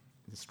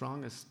the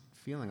strongest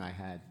feeling I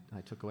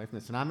took away from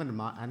this, and I'm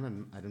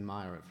an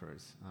admirer of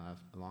hers,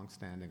 a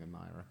long-standing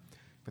admirer,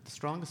 but the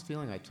strongest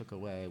feeling I took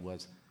away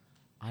was,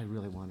 I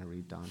really want to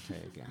read Dante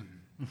again.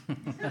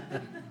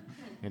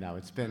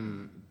 It's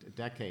been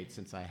decades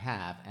since I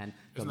have, and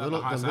the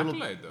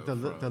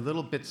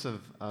little bits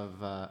of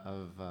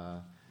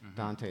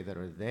Dante that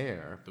are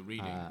there. The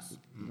readings.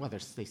 Well,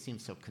 they seem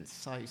so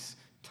concise,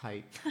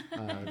 tight,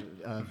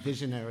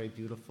 visionary,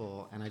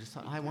 beautiful, and I just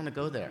thought, I want to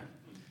go there.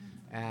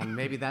 And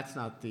maybe that's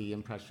not the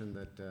impression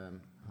that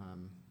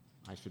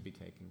I should be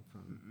taking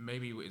from.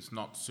 Maybe it's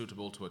not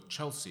suitable to a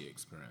Chelsea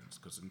experience,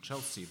 because in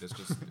Chelsea there's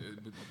just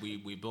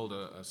we build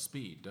a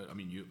speed. I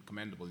mean,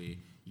 commendably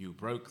you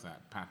broke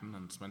that pattern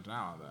and spent an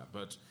hour there,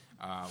 but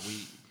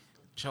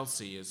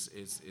Chelsea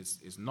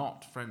is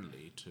not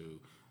friendly to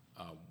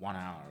 1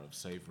 hour of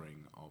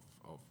savouring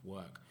of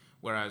work.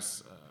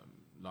 Whereas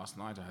last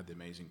night I had the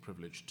amazing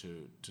privilege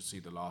to see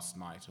the last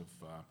night of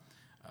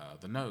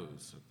The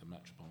Nose at the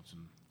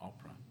Metropolitan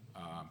Opera,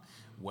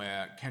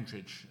 where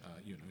Kentridge,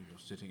 you're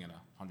sitting in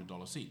a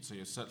 $100 seat, so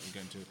you're certainly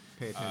going to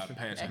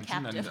pay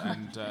attention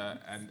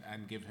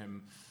and give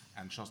him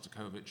and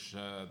Shostakovich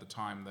the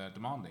time they're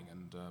demanding,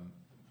 and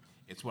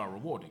it's well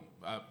rewarded.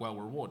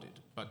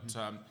 But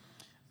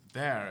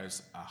there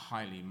is a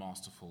highly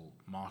masterful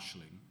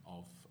marshalling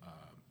of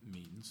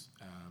means,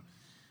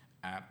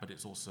 but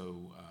it's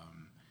also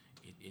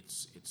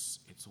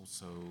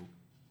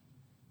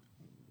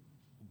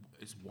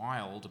it's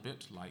wild a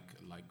bit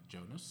like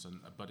Jonas,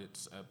 but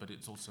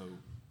it's also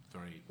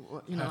very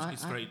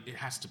it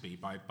has to be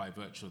by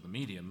virtue of the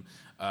medium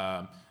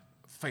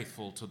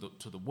faithful to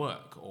the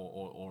work,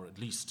 or at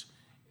least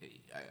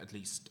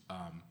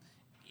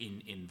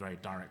in very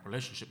direct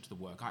relationship to the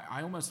work.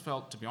 I almost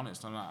felt, to be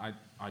honest, and I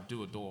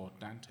do adore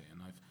Dante,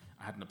 and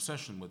I had an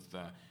obsession with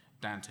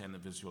Dante and the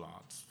visual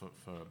arts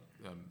for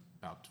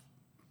about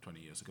 20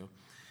 years ago.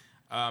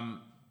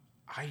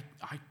 I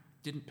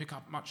didn't pick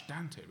up much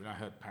Dante. I mean, I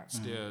heard Pat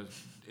Steer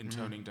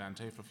intoning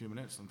Dante for a few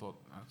minutes and thought,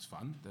 that's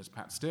fun, there's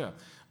Pat Steer.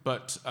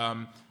 But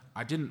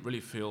I didn't really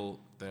feel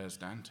there's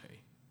Dante.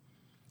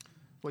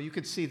 Well, you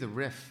could see some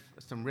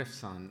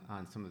riffs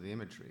on some of the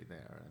imagery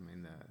there. I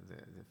mean,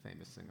 the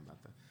famous thing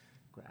about the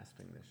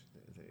grasping.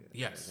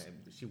 Yes.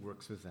 She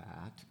works with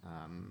that.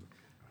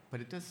 But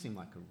it does seem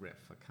like a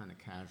riff, a kind of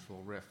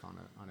casual riff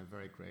on a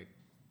very great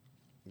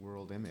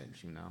world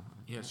image,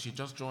 Yes, she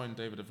just joined,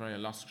 David, a very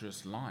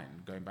illustrious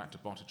line, going back to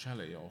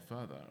Botticelli or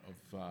further,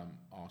 of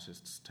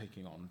artists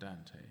taking on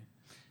Dante.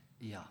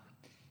 Yeah.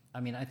 I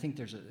mean, I think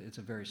it's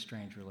a very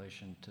strange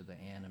relation to the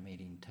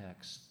animating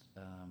text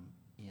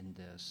in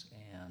this,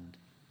 and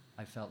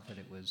I felt that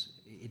it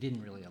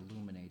didn't really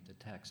illuminate the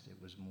text.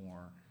 It was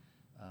more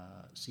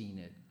seeing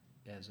it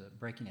as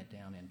breaking it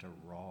down into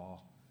raw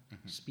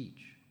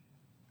speech,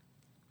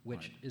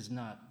 which is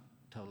not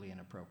totally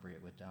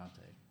inappropriate with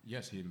Dante.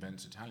 Yes, he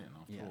invents Italian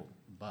after all.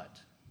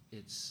 But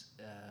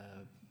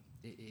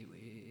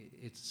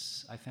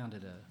I found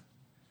it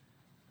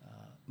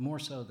more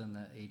so than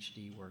the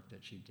HD work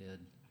that she did.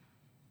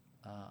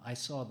 I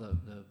saw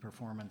the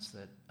performance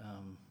that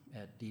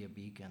at Dia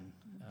Beacon,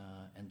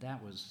 and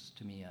that was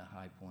to me a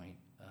high point.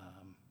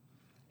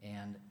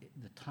 And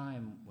the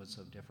time was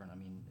so different. I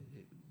mean,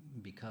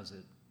 because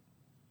it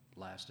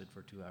lasted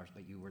for 2 hours,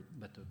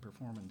 but the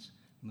performance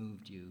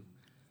moved you.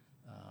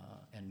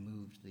 And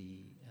moved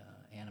the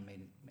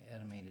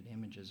animated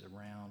images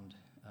around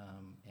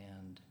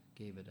and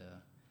gave it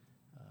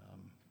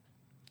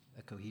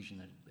a cohesion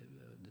that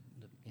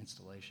the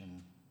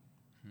installation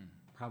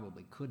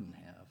probably couldn't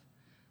have.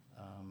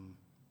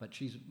 But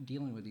she's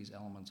dealing with these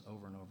elements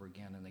over and over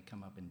again, and they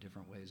come up in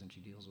different ways, and she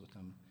deals with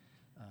them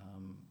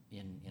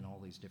in all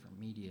these different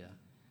media.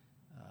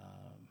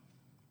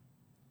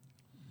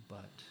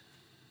 But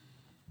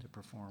the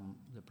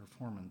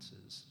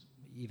performances.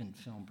 Even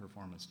film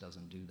performance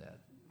doesn't do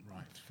that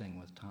thing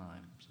with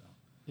time. So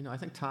I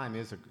think time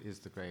is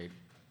the great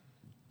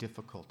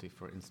difficulty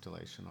for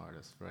installation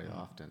artists very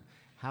often.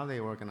 How they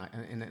organize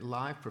in a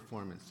live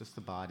performance, just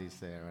the bodies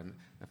there, and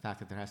the fact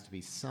that there has to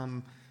be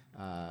some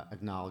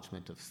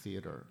acknowledgement of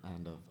theater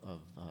and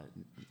of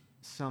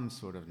some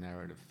sort of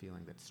narrative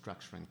feeling that's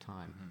structuring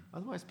time.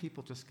 Otherwise,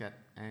 people just get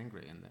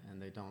angry and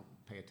they don't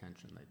pay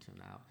attention. They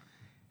tune out.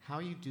 How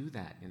you do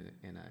that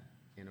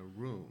in a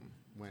room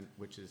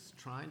which is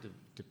trying to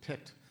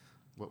depict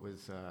what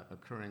was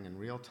occurring in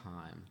real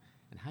time,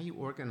 and how you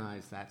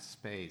organize that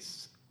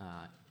space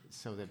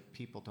so that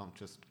people don't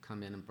just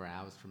come in and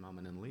browse for a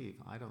moment and leave.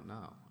 I don't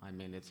know. I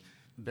mean, it's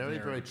very,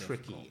 very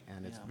tricky,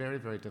 and it's very,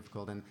 very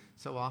difficult. And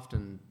so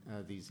often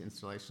these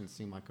installations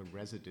seem like a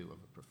residue of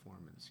a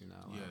performance,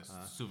 Yes,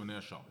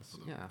 souvenir shop for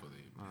the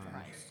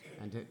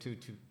and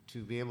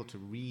to be able to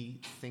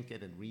rethink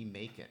it and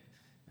remake it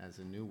as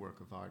a new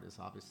work of art is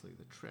obviously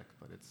the trick,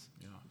 but it's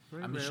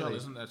very and Michelle,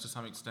 isn't there to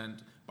some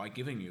extent, by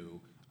giving you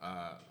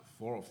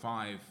 4 or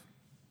 5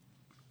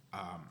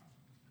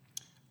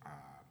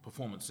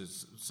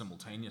 performances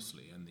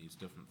simultaneously in these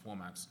different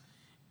formats,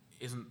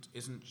 isn't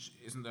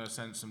there a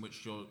sense in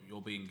which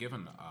you're being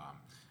given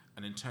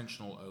an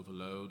intentional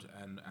overload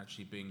and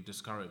actually being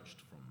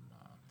discouraged from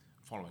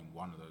following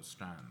one of those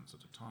strands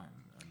at a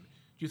time? And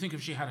do you think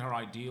if she had her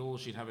ideal,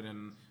 she'd have it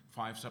in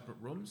 5 separate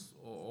rooms,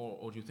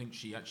 or do you think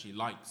she actually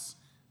likes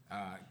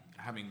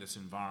having this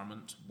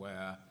environment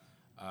where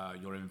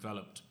you're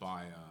enveloped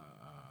by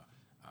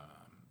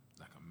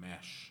like a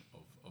mesh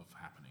of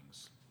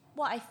happenings?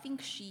 Well, I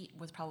think she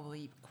was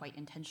probably quite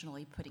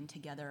intentionally putting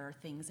together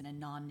things in a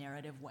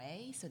non-narrative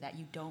way so that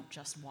you don't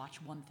just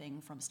watch one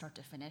thing from start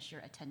to finish.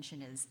 Your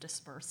attention is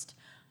dispersed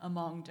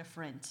among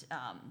different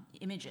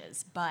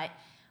images. But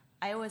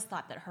I always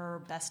thought that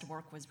her best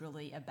work was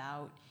really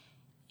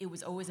it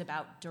was always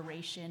about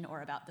duration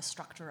or about the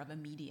structure of a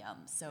medium.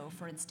 So,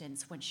 for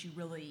instance, when she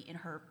really, in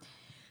her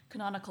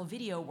canonical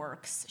video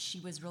works, she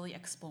was really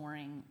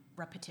exploring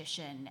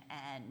repetition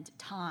and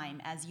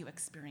time as you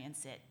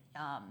experience it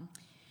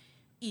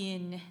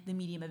in the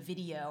medium of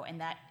video, and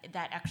that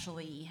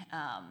actually,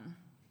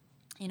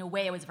 in a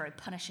way, it was a very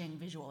punishing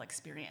visual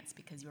experience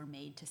because you were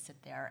made to sit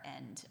there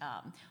and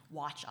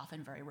watch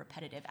often very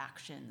repetitive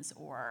actions,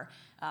 or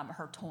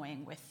her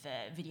toying with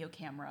the video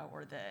camera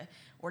or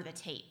the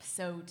tape.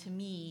 So to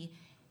me,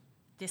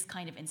 this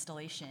kind of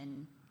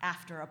installation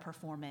after a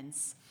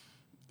performance,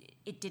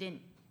 it didn't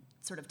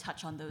sort of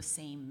touch on those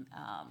same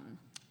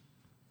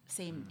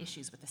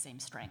issues with the same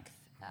strength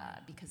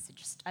because it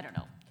just, I don't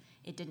know,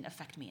 it didn't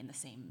affect me in the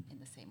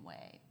same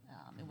way.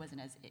 It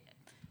wasn't as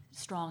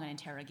strong an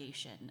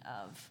interrogation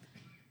of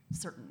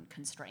certain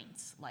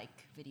constraints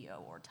like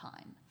video or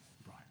time.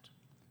 Right.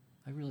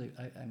 I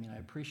mean, I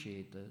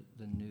appreciate the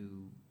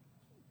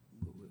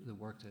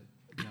work that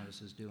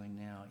Jonas is doing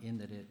now, in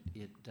that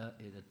it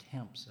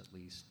attempts at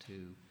least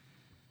to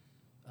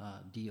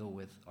deal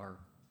with our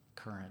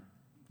current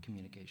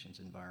communications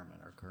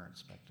environment, our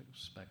current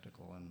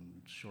spectacle and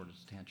short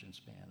attention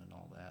span and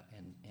all that,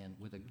 and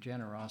with a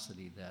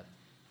generosity that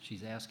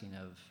she's asking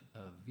of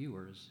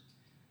viewers,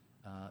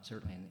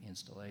 certainly in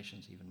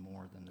installations even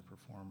more than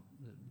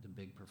the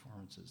big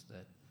performances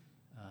that,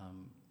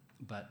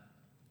 but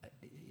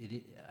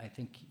I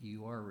think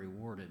you are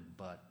rewarded,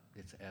 but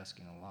it's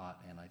asking a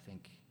lot, and I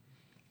think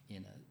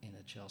in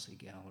a Chelsea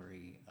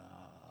gallery,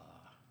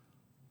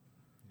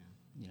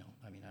 you know,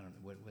 I mean, I don't know,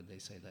 what would they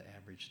say the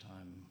average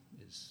time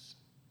is?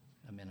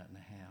 A minute and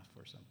a half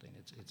or something.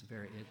 It's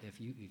very,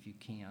 if you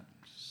can't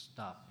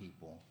stop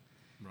people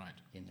Right.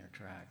 in their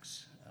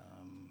tracks,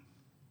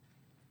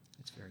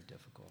 it's very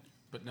difficult.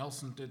 But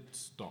Nelson did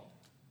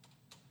stop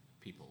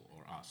people,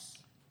 or us.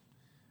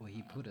 Well,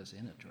 he put us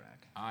in a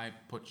track. I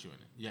put you in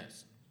it,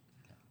 yes.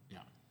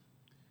 Yeah.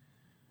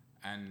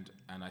 And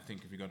I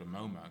think if you go to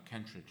MoMA,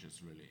 Kentridge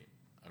is really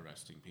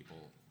arresting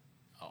people.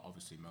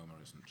 Obviously,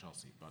 MoMA isn't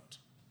Chelsea, but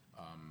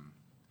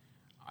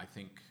I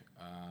think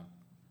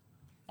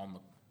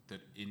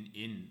that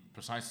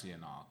precisely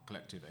in our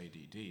collective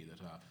ADD, that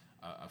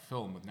a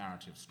film with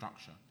narrative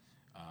structure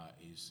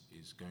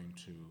is going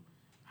to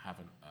have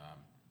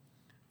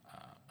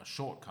a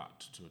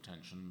shortcut to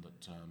attention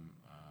that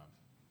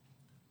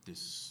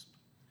this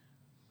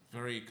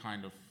very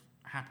kind of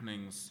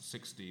happenings,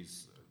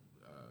 60s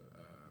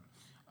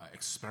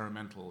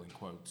experimental, in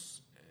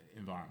quotes,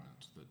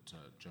 environment that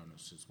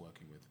Jonas is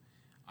working with,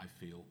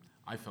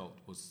 I felt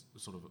was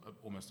sort of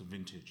almost a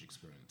vintage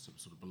experience. It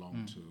sort of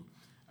belonged to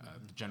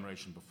the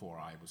generation before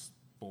I was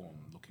born,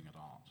 looking at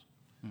art,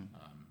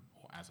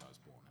 or as I was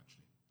born,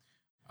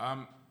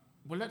 actually.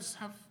 Well, let's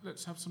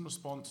have some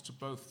response to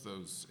both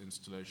those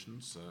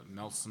installations,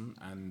 Nelson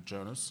and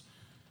Jonas,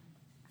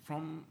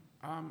 from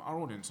our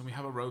audience. And we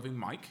have a roving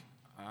mic,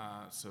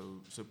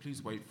 so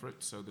please wait for it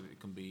so that it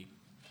can be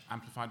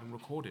amplified and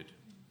recorded.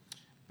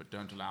 But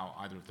don't allow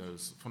either of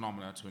those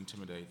phenomena to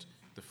intimidate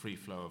the free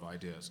flow of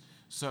ideas.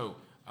 So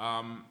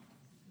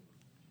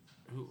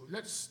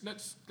let's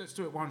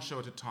do it one show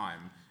at a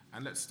time,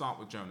 and let's start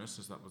with Jonas,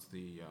 as that was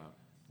the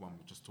one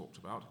we just talked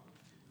about.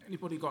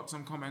 Anybody got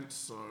some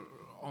comments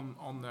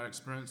on their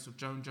experience of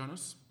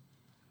Jonas?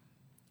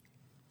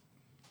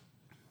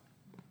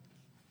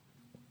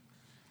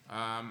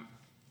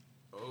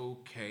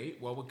 Okay.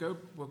 Well,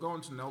 we'll go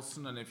on to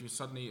Nelson, and if you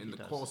suddenly in the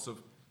course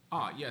of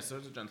yes,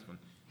 there's a gentleman.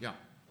 Yeah.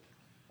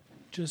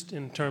 Just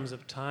in terms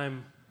of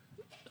time,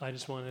 I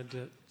just wanted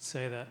to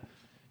say that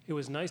it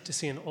was nice to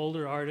see an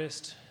older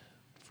artist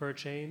for a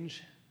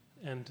change,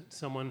 and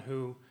someone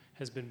who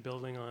has been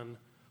building on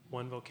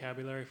one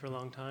vocabulary for a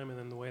long time, and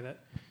then the way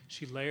that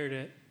she layered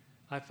it,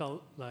 I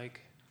felt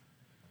like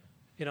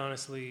it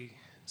honestly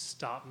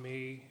stopped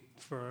me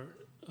for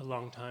a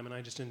long time, and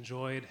I just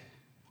enjoyed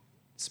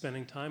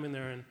spending time in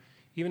there. And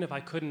even if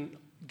I couldn't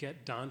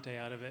get Dante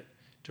out of it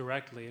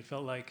directly, it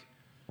felt like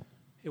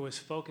it was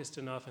focused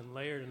enough and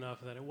layered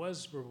enough that it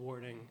was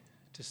rewarding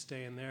to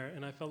stay in there.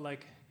 And I felt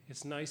like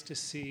it's nice to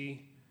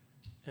see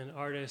an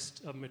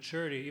artist of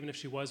maturity, even if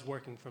she was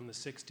working from the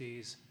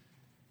 60s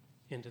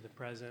into the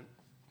present,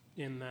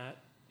 in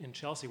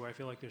Chelsea, where I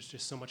feel like there's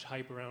just so much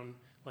hype around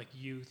like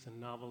youth and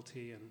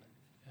novelty and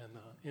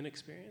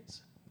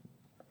inexperience.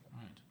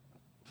 Right.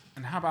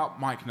 And how about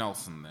Mike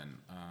Nelson then?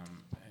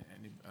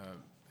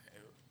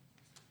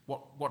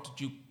 What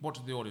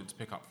did the audience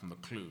pick up from the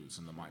clues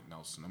in the Mike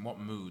Nelson, and what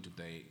mood did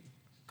they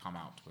come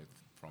out with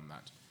from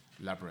that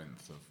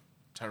labyrinth of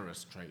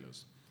terrorist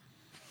trailers?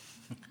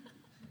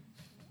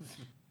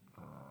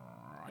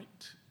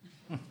 Right.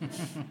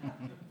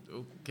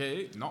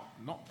 Okay. Not.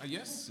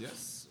 Yes.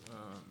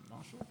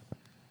 Marshall.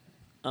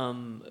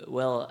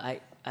 Well, I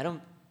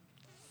don't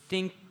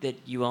think that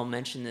you all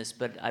mentioned this,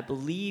 but I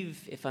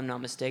believe, if I'm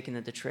not mistaken,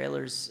 that the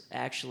trailers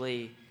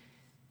actually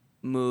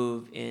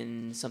move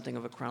in something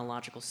of a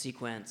chronological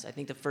sequence. I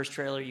think the first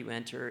trailer you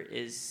enter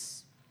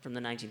is from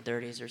the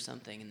 1930s or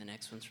something, and the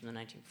next one's from the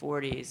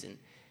 1940s,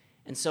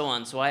 and so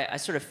on. So I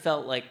sort of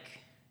felt like,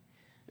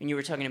 when you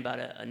were talking about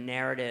a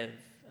narrative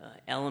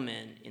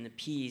element in the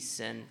piece,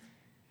 and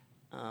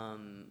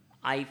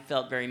I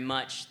felt very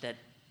much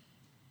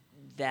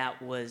that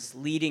was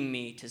leading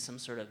me to some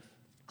sort of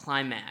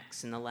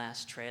climax in the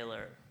last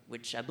trailer,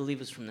 which I believe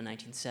was from the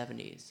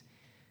 1970s.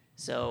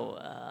 So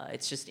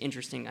it's just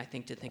interesting, I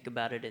think, to think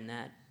about it in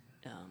that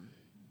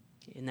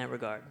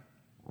regard.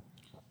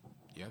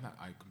 Yeah,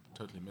 I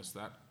totally missed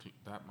that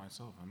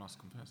myself, I must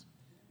confess.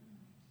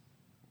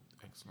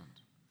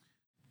 Excellent.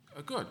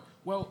 Good.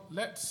 Well,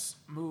 let's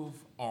move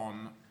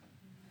on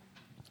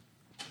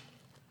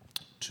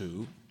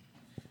to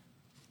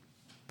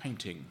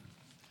painting.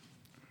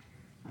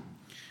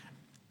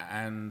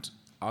 And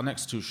our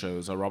next two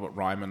shows are Robert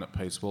Ryman at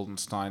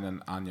PaceWildenstein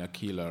and Anya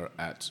Kieler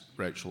at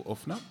Rachel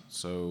Uffner,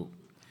 so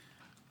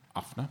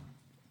Uffner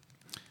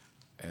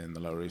in the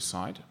Lower East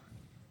Side.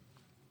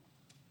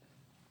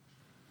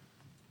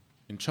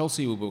 In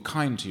Chelsea, we were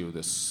kind to you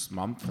this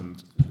month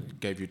and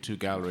gave you two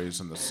galleries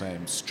in the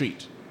same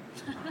street.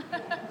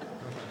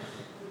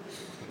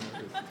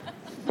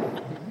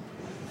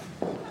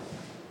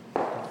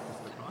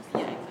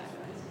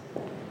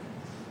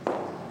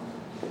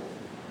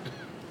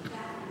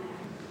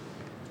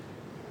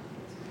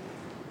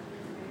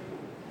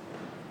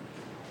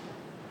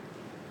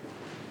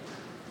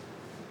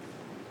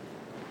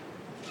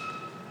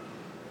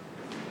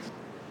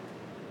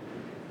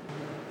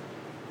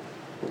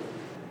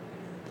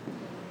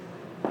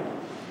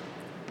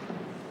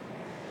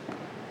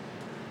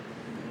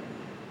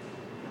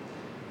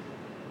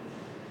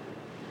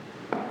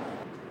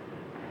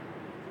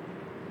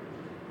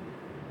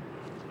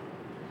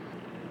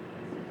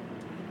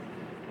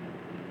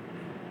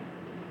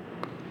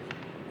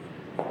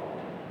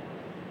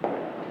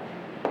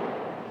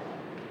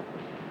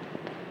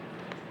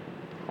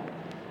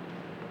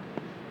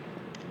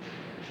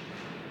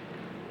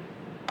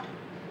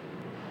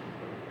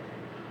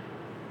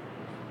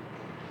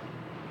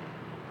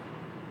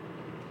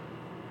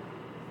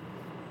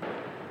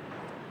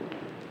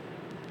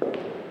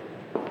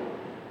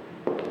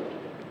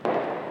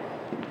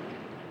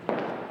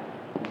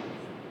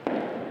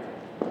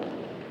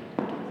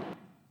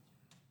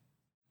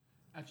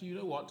 Actually, you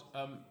know what?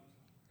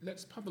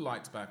 Let's put the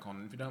lights back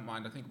on. If you don't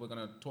mind, I think we're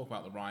going to talk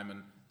about the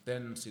Ryman,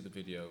 then see the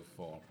video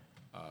for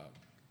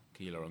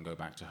Kieler and go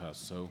back to her.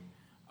 So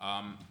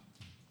that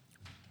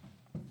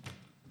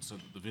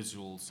the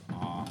visuals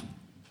are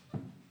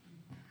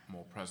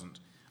more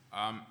present.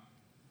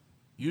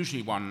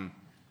 Usually one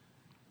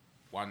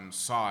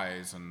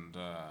sighs and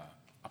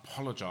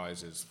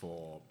apologizes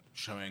for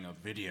showing a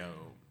video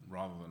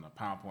rather than a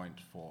PowerPoint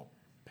for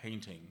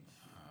painting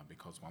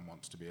because one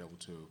wants to be able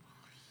to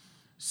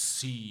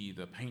see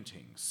the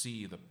painting,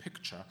 see the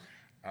picture.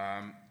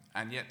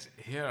 And yet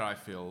here I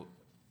feel,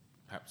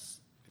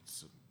 perhaps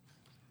it's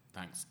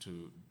thanks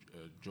to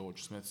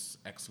George Smith's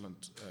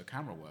excellent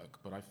camera work,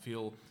 but I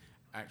feel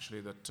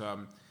actually that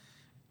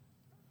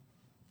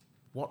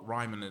what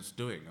Ryman is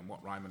doing and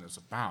what Ryman is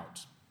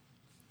about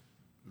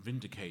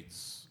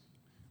vindicates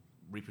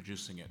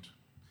reproducing it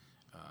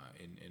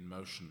in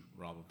motion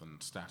rather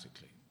than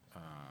statically.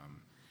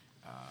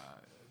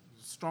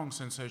 Strong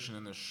sensation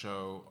in this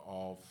show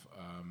of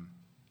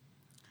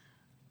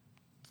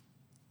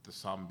the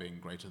sum being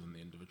greater than the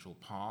individual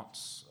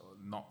parts.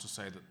 Not to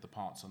say that the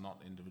parts are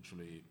not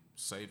individually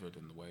savoured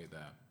in the way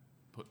they're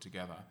put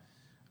together,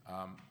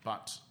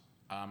 but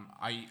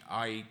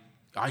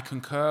I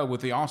concur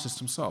with the artist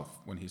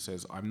himself when he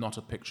says, "I'm not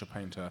a picture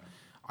painter.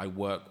 I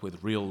work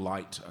with real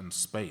light and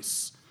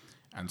space,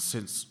 and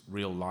since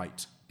real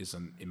light is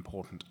an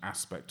important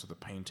aspect to the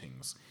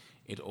paintings,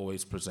 it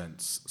always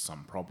presents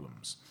some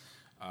problems."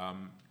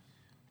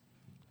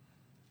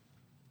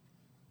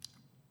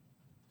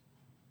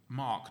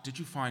 Mark, did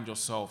you find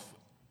yourself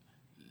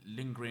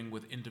lingering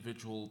with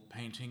individual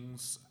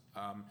paintings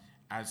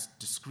as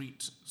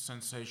discrete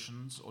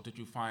sensations, or did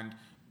you find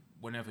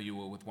whenever you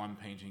were with one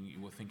painting you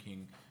were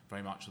thinking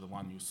very much of the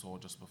one you saw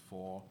just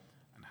before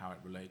and how it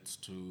relates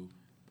to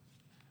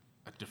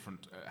a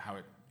different, how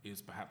it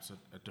is perhaps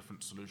a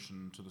different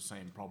solution to the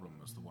same problem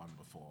as the one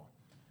before?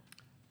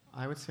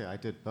 I would say I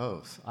did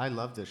both. I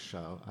love this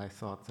show. I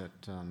thought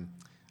that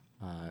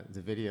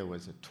the video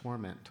was a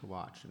torment to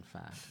watch, in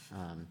fact,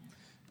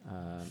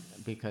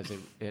 because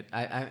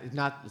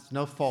it's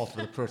no fault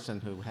of the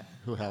person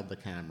who held the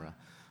camera,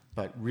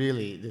 but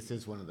really this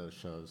is one of those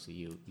shows that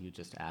you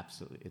just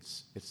absolutely,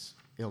 it's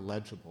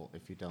illegible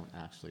if you don't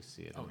actually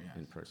see it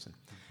in person.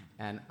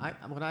 And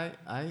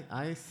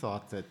I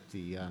thought that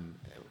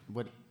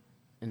what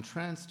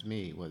entranced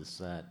me was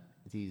that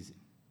these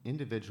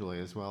individually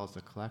as well as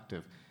the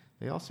collective,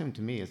 they all seem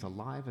to me as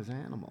alive as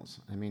animals.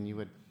 I mean, you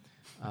would,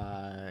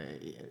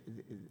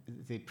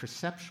 the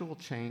perceptual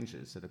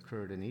changes that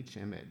occurred in each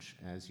image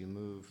as you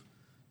move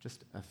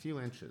just a few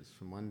inches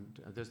from one.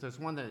 There's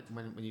one that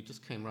when you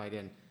just came right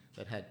in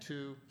that had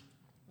two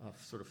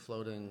sort of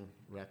floating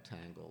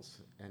rectangles,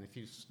 and if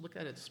you look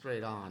at it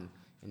straight on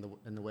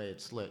in the way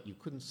it's lit, you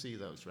couldn't see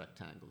those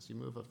rectangles. You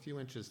move a few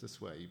inches this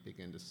way, you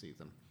begin to see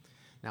them.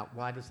 Now,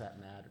 why does that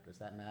matter? Does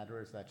that matter,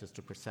 or is that just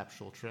a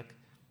perceptual trick?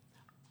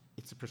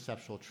 It's a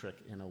perceptual trick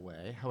in a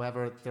way.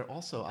 However, they're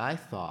also, I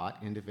thought,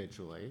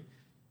 individually,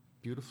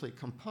 beautifully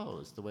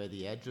composed. The way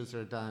the edges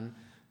are done,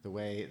 the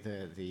way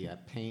the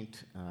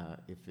paint,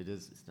 if it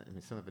is, I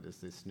mean, some of it is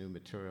this new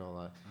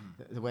material,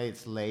 the way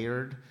it's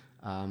layered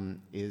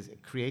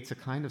it creates a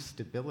kind of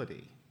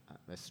stability,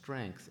 a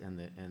strength in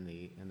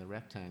the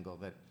rectangle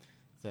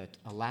that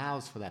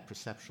allows for that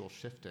perceptual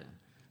shifting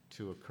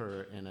to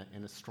occur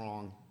in a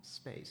strong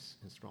space,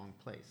 in a strong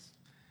place.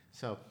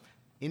 So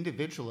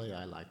individually,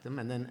 I like them,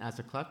 and then as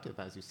a collective,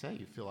 as you say,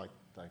 you feel like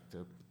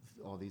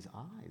all these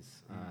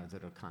eyes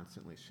that are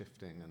constantly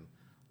shifting and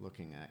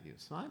looking at you.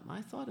 So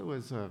I thought it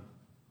was a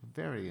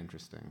very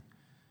interesting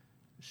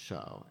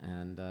show,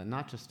 and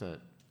not just a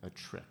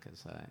trick,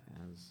 as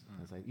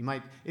you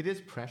might. It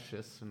is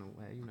precious in a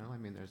way, you know. I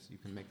mean, you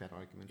can make that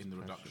argument in the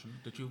reduction.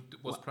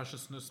 Was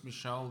preciousness,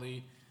 Michelle,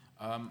 the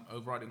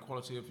overriding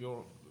quality of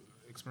your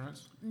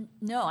experience?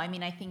 No, I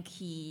mean, I think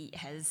he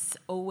has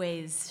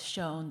always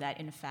shown that,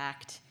 in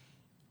fact,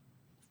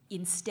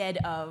 instead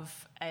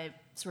of a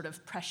sort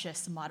of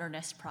precious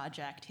modernist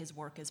project, his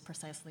work is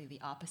precisely the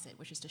opposite,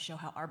 which is to show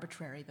how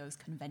arbitrary those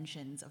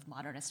conventions of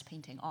modernist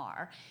painting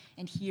are.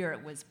 And here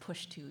it was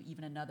pushed to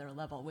even another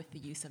level with the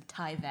use of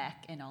Tyvek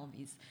and all of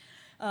these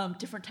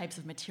different types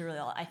of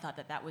material. I thought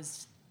that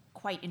was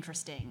quite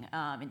interesting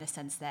in the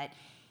sense that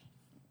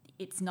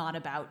it's not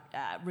about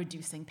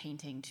reducing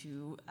painting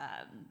to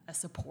a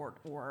support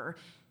or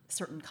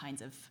certain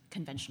kinds of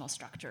conventional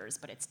structures,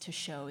 but it's to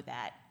show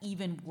that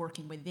even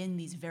working within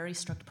these very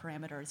strict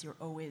parameters, you're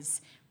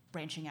always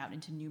branching out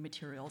into new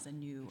materials and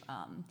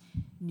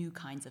new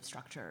kinds of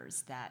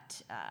structures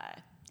that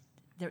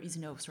there is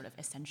no sort of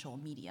essential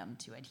medium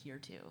to adhere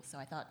to. So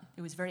I thought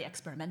it was very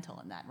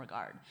experimental in that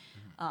regard.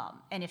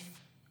 And if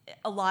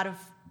a lot of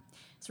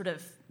sort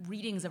of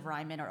readings of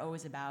Ryman are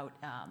always about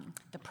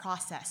the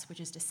process, which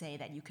is to say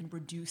that you can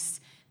reduce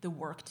the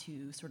work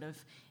to sort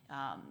of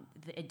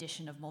the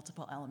addition of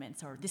multiple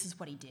elements, or this is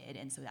what he did,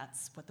 and so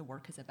that's what the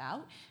work is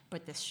about.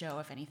 But this show,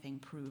 if anything,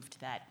 proved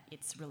that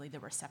it's really the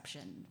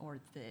reception or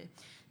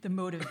the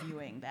mode of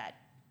viewing that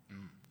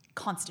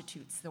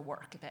constitutes the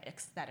work,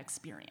 that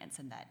experience,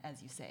 and that,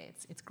 as you say,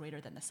 it's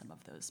greater than the sum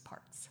of those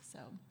parts. So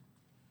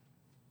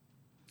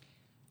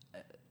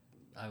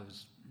I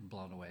was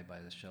blown away by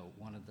the show.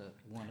 One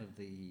of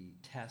the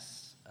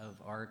tests of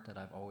art that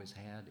I've always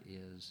had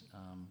is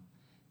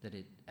that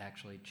it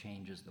actually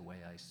changes the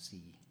way I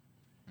see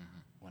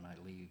when I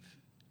leave.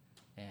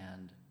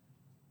 And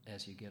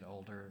as you get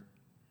older,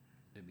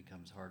 it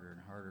becomes harder and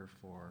harder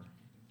for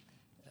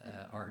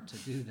art to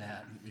do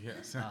that.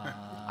 Yes.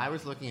 I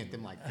was looking at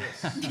them like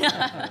this. you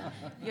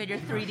had your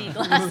 3D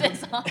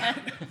glasses on.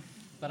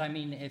 But I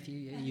mean, if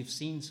you've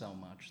seen so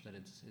much that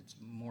it's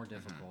more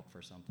difficult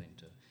for something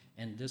to.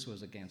 And this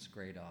was against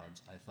great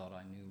odds. I thought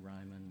I knew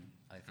Ryman.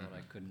 I thought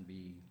I couldn't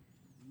be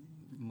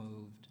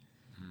moved.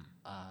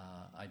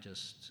 I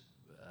just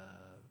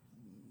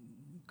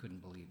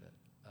couldn't believe it.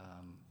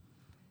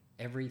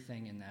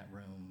 Everything in that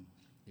room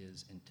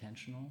is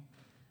intentional.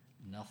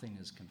 Nothing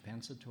is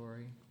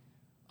compensatory.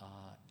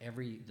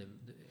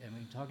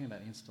 Talking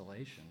about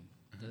installation,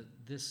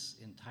 this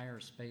entire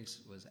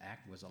space was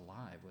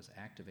alive, was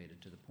activated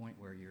to the point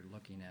where you're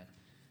looking at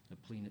the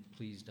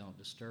 "Please don't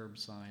disturb"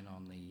 sign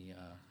on the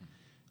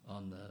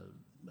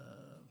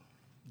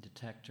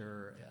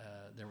detector.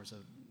 There was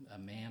a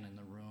man in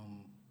the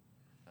room.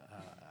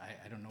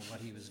 I don't know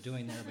what he was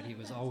doing there, but he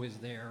was always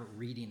there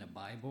reading a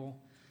Bible.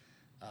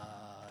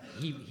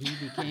 He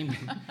became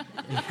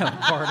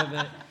part of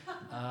it.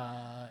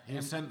 He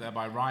was sent there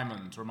by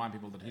Ryman to remind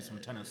people that he's from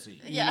Tennessee.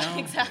 Yeah,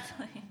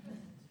 exactly.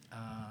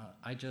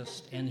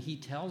 And he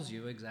tells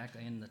you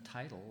exactly in the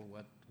title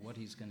what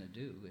he's going to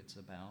do. It's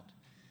about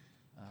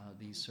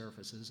these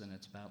surfaces, and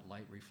it's about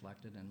light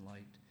reflected and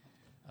light,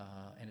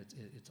 and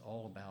it's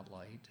all about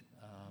light.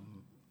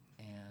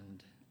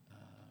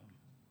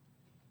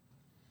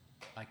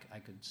 I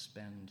could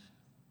spend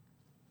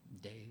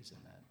days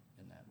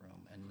in that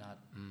room and not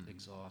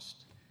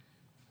exhaust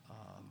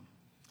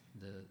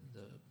the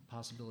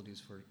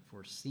possibilities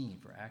for seeing,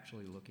 for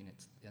actually looking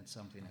at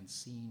something and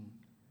seeing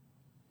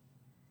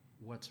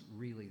what's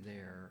really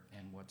there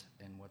and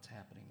what's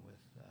happening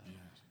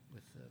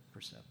with the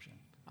perception.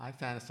 I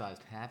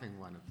fantasized having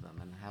one of them,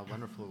 and how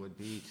wonderful it would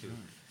be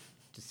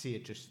to see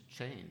it just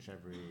change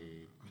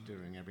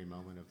during every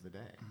moment of the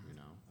day, you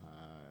know,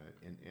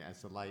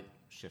 as the light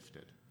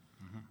shifted,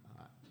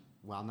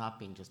 while not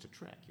being just a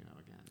trick, you know.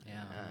 Again,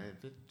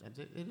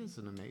 it is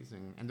an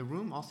amazing, and the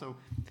room also,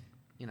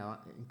 you know,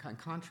 in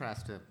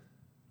contrast to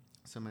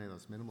so many of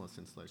those minimalist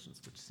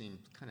installations, which seem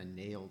kind of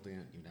nailed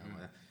in, you know,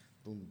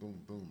 boom,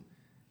 boom, boom.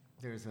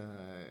 There's a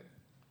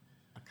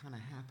kind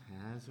of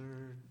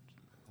haphazard,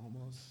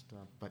 almost,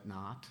 but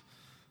not,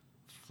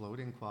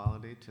 floating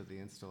quality to the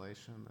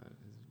installation that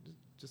is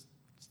just,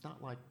 it's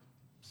not like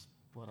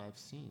what I've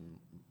seen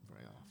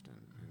very often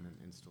in an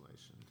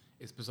installation.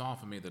 It's bizarre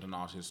for me that an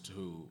artist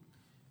who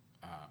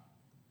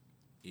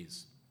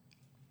is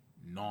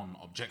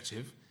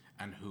non-objective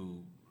and who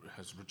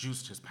has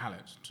reduced his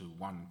palette to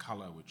one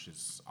color, which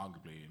is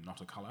arguably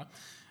not a color,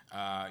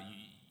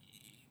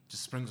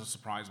 just springs a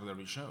surprise with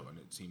every show, and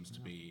it seems to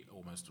be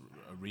almost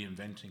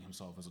reinventing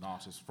himself as an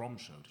artist from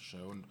show to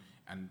show,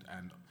 and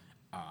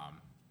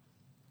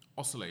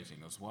oscillating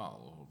as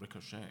well, or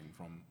ricocheting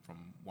from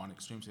one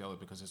extreme to the other,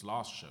 because his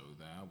last show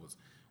there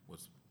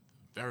was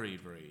very,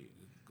 very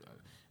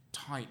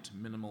tight,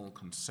 minimal,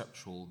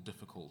 conceptual,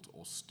 difficult,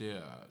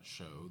 austere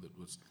show that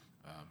was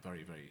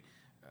very, very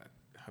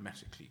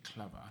hermetically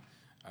clever.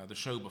 The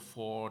show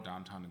before,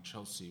 downtown in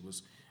Chelsea,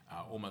 was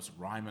almost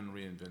Ryman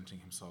reinventing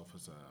himself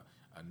as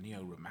a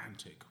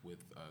neo-romantic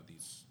with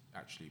these,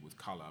 actually with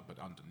color, but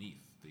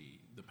underneath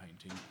the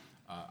painting,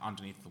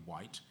 underneath the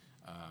white,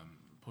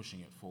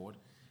 pushing it forward.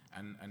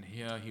 And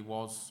here he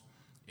was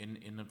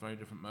in a very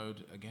different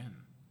mode again.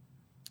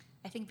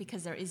 I think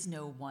because there is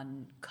no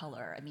one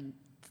color. I mean,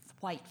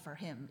 white for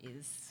him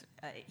is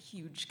a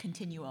huge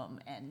continuum,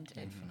 and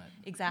Infinite.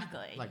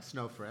 Exactly. Like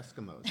snow for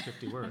Eskimos,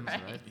 50 words,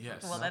 right?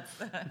 Yes. Well, that's.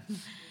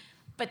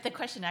 But the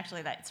question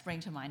actually that sprang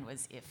to mind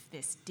was if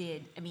this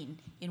did. I mean,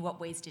 in what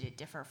ways did it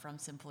differ from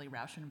simply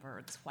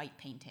Rauschenberg's white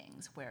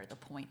paintings, where the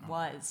point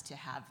was to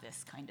have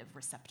this kind of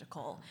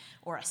receptacle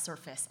or a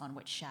surface on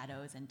which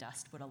shadows and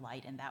dust would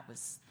alight, and that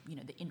was,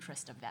 the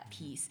interest of that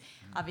piece.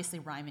 Obviously,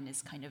 Ryman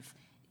is kind of.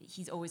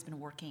 He's always been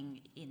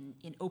working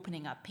in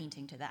opening up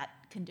painting to that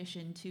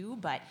condition too,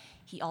 but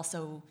he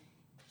also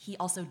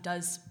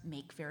does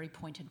make very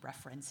pointed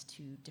reference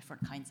to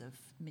different kinds of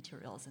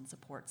materials and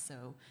supports.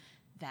 So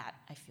that,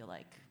 I feel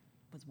like,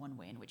 was one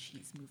way in which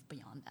he's moved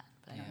beyond that.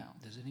 But I don't know.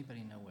 Does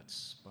anybody know what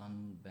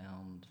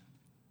spun-bound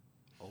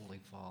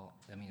olefol?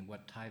 I mean,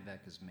 what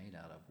Tyvek is made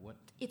out of?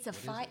 It's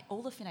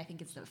olefin. I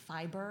think it's the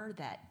fiber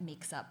that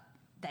makes up.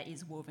 That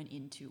is woven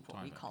into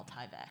what we Tyvek. call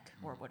Tyvek,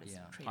 or what is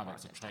trademarked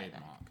Tyvek's a as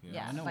trademark, Tyvek.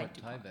 yeah. I know what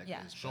DuPont. Tyvek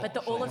Yeah, is. but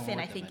the I don't know olefin, I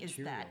what the think, is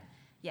that.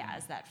 material.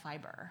 Is that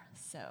fiber.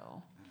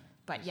 So,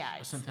 but yeah, A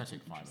it's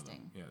synthetic fiber,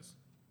 interesting. though, yes.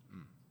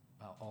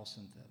 All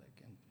synthetic.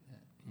 And,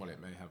 Well,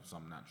 it may have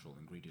some natural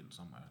ingredient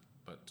somewhere,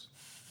 but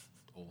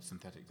all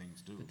synthetic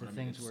things do. But the I mean,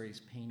 things it's- where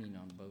he's painting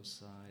on both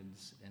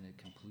sides, and it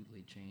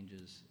completely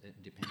changes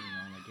depending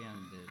on, again,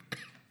 the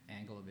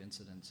angle of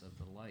incidence of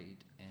the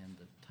light and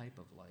the type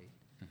of light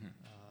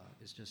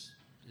is just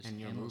And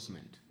your endless.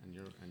 movement, and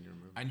your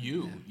movement. And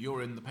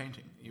you're in the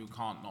painting. You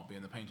can't not be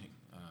in the painting,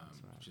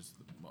 which is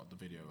what the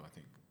video, I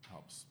think,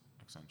 helps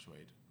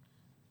accentuate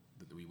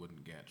that we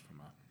wouldn't get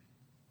from a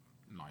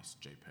nice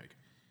JPEG.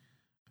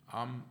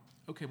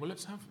 Okay, well,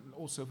 let's have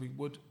also, if we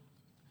would,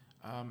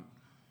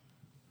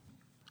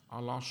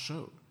 our last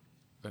show.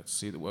 Let's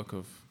see the work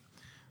of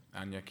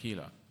Anya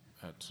Kieler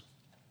at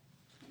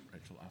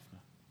Rachel Uffner.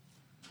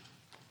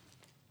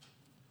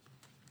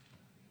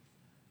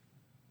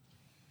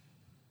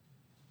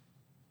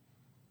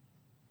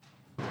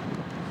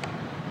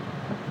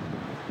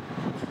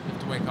 You have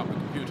to wake up the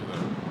computer,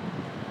 though.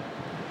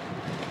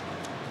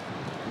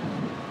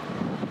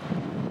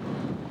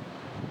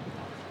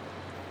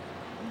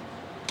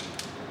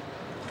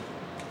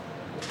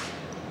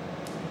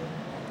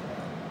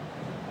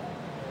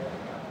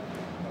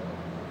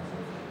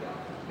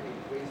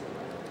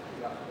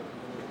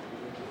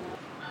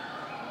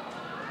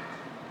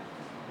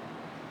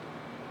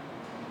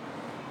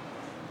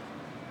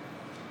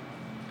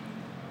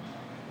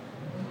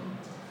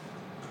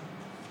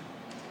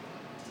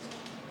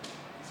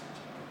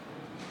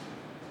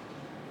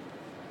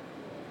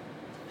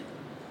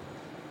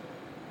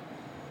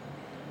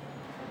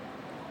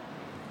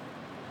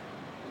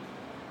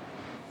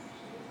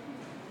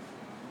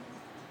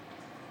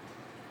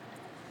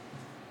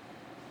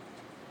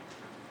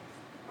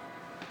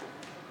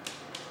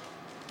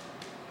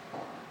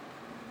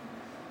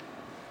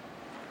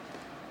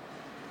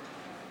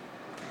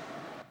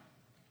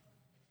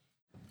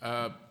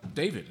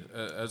 David,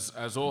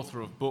 as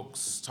author of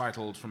books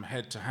titled From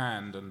Head to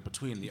Hand and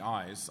Between the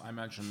Eyes, I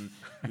imagine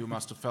you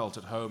must have felt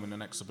at home in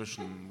an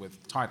exhibition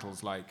with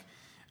titles like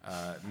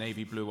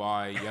Navy Blue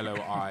Eye, Yellow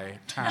Eye,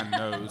 Tan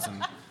Nose,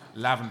 and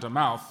Lavender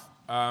Mouth.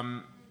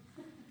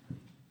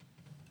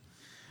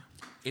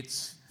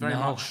 It's very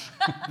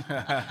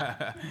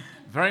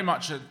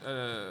much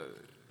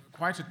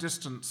quite a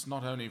distance,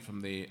 not only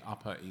from the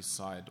Upper East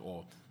Side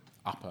or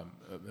upper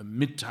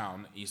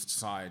Midtown East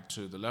Side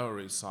to the Lower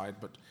East Side,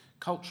 but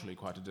culturally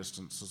quite a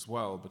distance as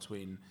well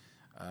between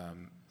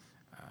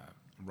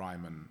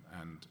Ryman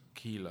and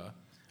Kieler.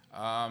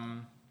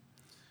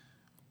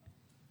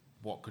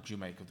 What could you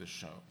make of this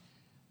show?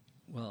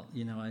 Well,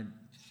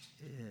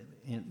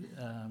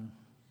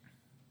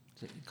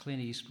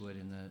 Clint Eastwood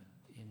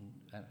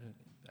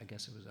I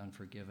guess it was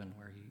Unforgiven,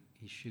 where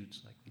he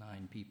shoots like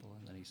 9 people,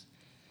 and then he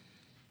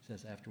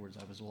says afterwards,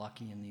 "I was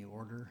lucky in the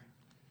order."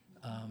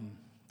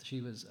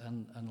 She was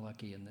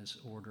unlucky in this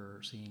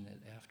order, seeing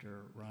it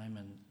after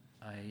Ryman.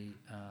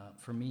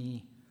 For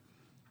me,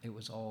 it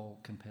was all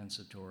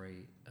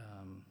compensatory,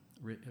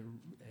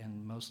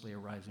 and mostly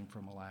arising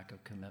from a lack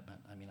of commitment.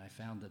 I mean, I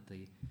found that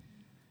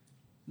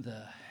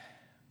the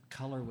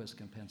color was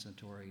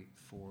compensatory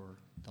for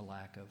the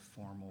lack of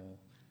formal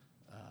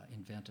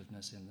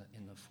inventiveness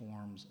in the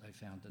forms. I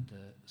found that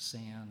the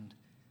sand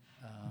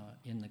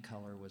in the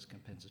color was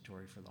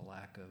compensatory for the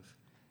lack of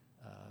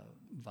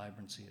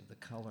vibrancy of the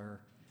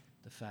color.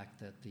 The fact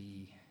that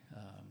the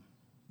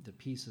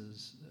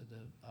pieces,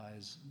 the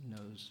eyes,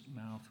 nose,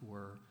 mouth,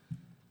 were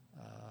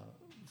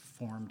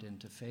formed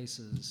into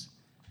faces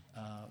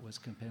was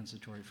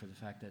compensatory for the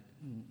fact that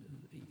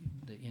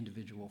the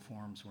individual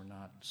forms were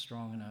not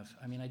strong enough.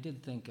 I mean, I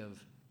did think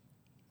of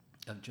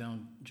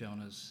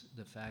Jonas,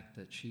 the fact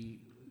that she,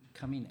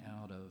 coming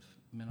out of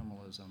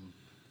minimalism,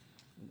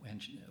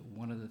 and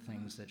one of the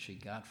things that she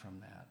got from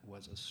that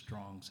was a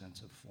strong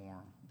sense of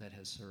form that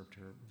has served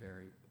her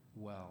very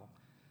well.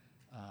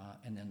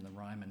 And then the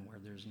Ryman, where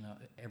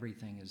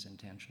everything is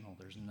intentional,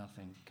 there's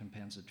nothing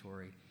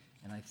compensatory.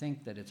 And I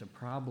think that it's a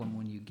problem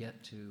when you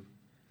get to,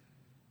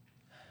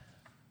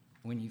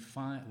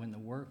 when the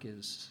work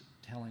is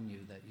telling you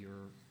that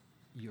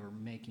you're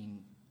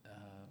making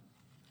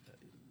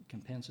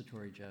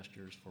compensatory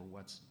gestures for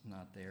what's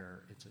not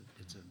there.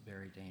 It's a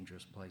very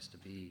dangerous place to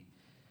be.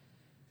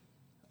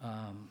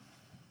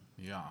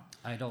 Yeah.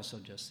 I'd also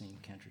just seen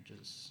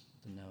Kentridge's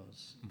The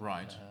Nose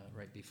Right.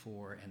 Right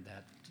before, and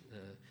that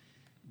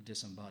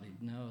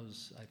disembodied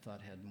nose I thought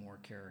had more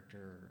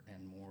character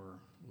and more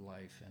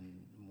life and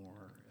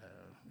more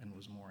and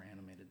was more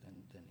animated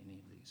than any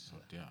of these.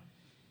 Oh dear.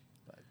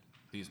 But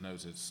These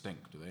noses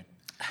stink, do they?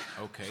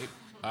 Okay.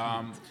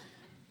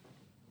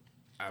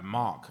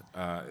 Mark,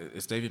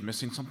 is David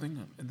missing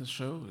something in the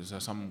show? Is there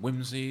some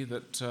whimsy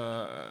that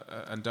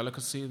and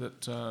delicacy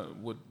that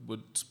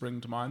would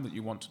spring to mind that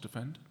you want to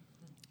defend?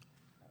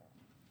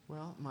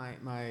 Well,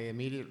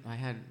 I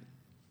had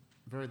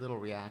very little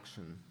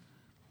reaction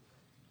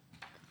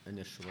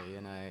initially,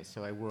 and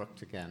so I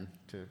worked again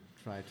to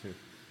try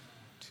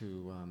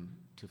to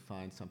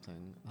find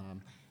something.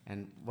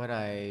 And what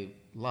I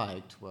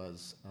liked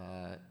was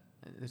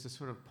there's a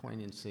sort of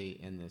poignancy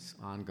in this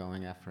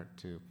ongoing effort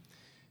to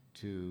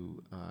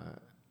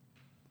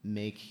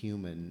make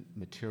human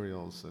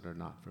materials that are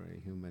not very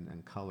human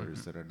and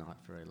colors that are not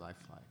very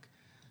lifelike.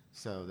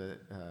 So that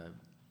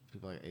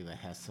people like Eva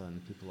Hesse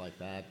and people like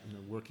that,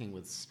 working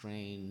with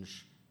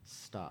strange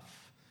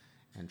stuff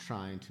and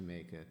trying to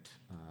make it,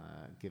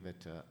 give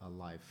it a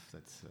life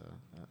that's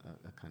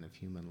a kind of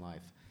human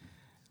life.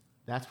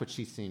 That's what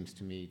she seems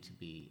to me to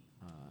be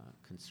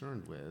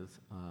concerned with.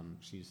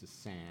 She uses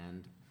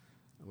sand,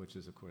 which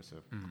is, of course,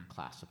 a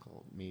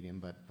classical medium,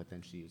 but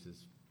then she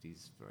uses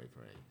these very,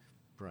 very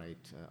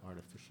bright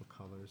artificial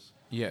colors.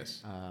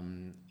 Yes.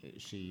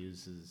 She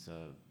uses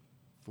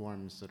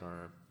forms that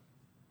are,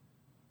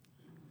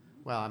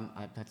 well,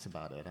 that's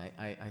about it.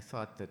 I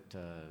thought that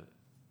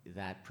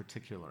that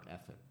particular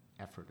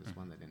effort is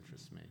one that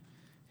interests me,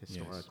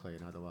 historically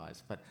and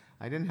otherwise. But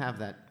I didn't have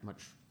that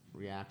much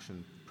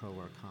reaction, pro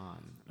or con,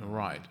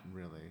 Right.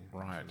 really,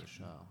 Right. for the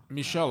show.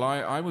 Michelle,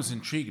 I was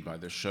intrigued by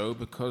this show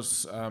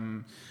because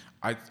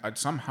I'd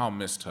somehow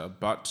missed her,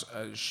 but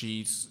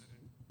she's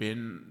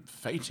been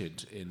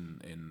feted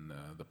in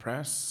the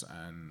press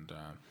and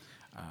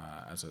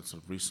as a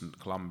sort of recent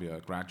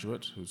Columbia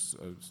graduate who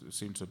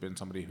seems to have been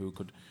somebody who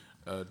could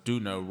do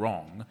no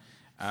wrong,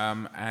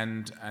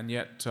 and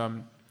yet,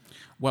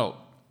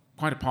 well,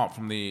 quite apart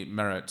from the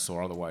merits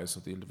or otherwise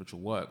of the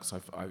individual works,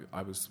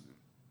 I was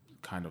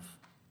kind of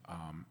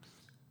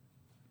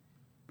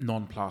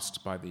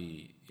nonplussed by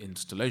the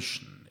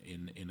installation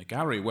in a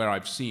gallery where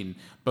I've seen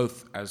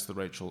both as the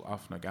Rachel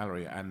Uffner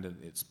Gallery and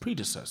its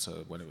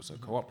predecessor when it was a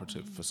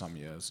cooperative for some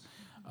years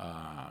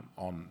down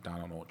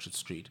on Orchard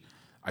Street.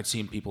 I'd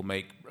seen people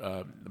make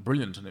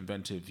brilliant and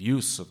inventive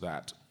use of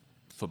that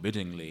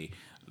forbiddingly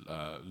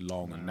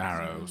long and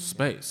narrow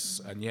space,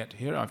 and yet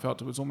here I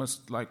felt it was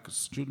almost like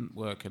student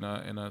work in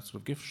a sort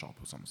of gift shop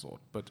of some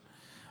sort. But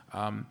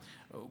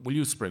will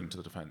you spring to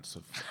the defense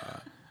of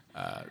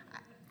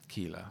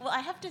Kieler? Well,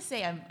 I have to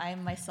say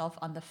I'm myself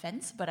on the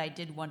fence, but I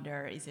did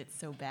wonder, is it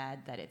so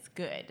bad that it's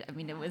good? I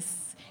mean, it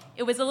was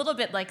a little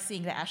bit like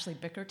seeing the Ashley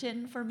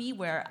Bickerton for me,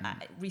 where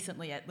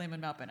recently at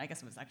Lehman Maupin, I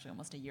guess it was actually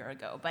almost a year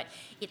ago, but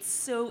it's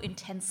so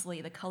intensely,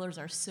 the colors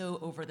are so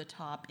over the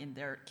top in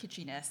their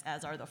kitschiness,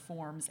 as are the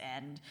forms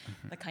and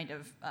the kind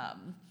of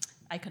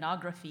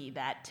iconography,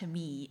 that to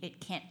me,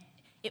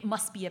 it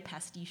must be a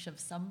pastiche of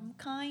some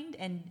kind.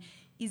 And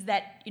is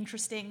that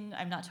interesting?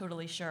 I'm not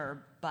totally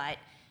sure, but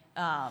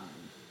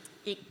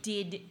it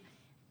did,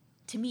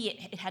 to me,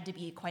 it had to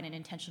be quite an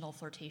intentional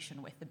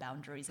flirtation with the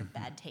boundaries of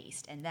bad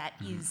taste, and that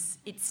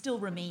it still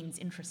remains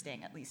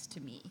interesting, at least to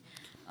me.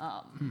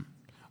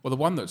 Well, the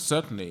one that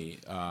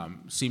certainly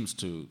seems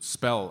to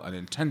spell an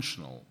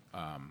intentional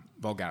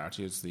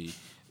vulgarity is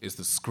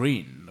the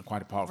screen,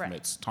 quite apart from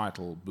its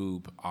title,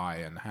 boob, eye,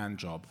 and hand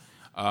job.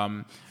 I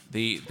missed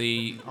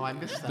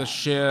that. The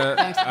sheer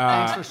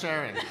thanks for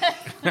sharing.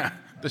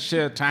 the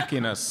sheer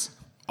tackiness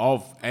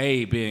of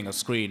A, being a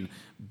screen,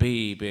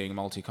 B, being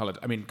multicolored.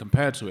 I mean,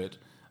 compared to it,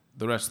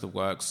 the rest of the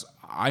works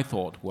I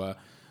thought were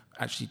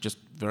actually just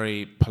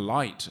very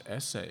polite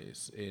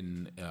essays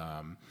in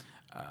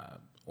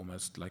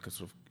almost like a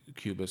sort of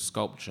cubist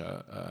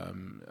sculpture.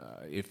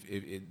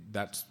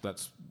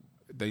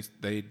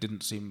 They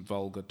didn't seem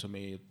vulgar to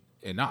me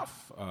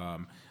enough.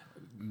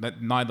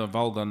 Neither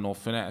vulgar nor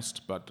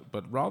finessed, but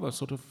rather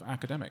sort of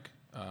academic.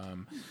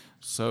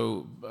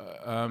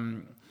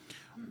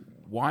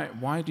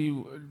 Why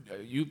do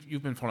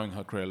you've been following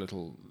her career a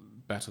little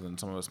better than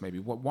some of us maybe?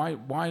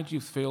 Why do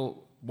you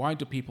feel? Why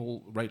do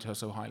people rate her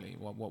so highly?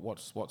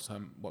 What's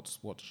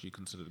she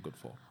considered good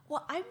for?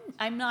 Well,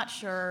 I'm not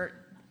sure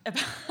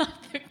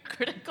about the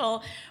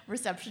critical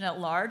reception at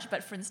large,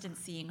 but for instance,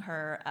 seeing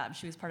her,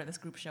 she was part of this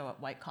group show at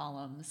White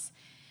Columns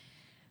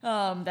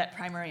that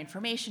Primary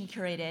Information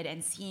curated,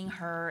 and seeing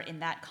her in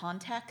that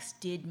context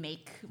did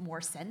make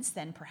more sense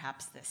than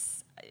perhaps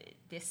this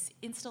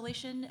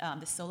installation,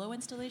 this solo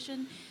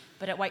installation.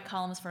 But at White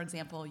Columns, for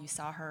example, you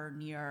saw her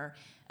near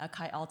a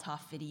Kai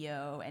Althoff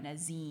video and a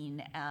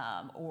zine,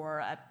 or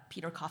a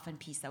Peter Coffin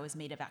piece that was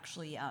made of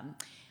actually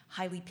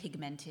highly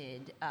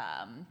pigmented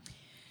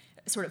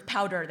sort of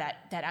powder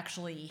that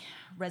actually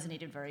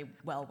resonated very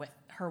well with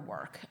her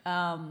work.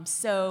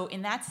 So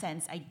in that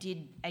sense, I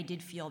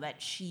did feel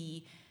that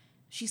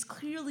she's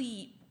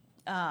clearly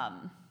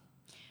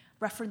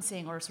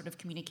referencing or sort of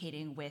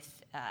communicating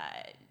with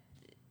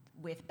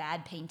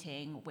bad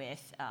painting,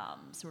 with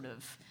sort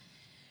of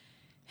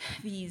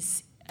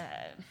these,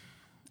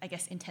 I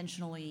guess,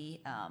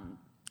 intentionally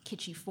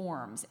kitschy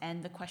forms.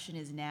 And the question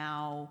is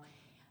now,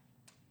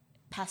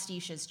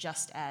 pastiche is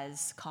just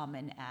as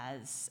common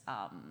as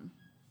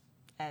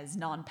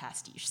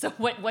non-pastiche. So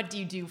what do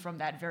you do from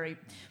that very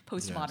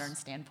postmodern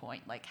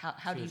standpoint? Like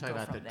how do you go from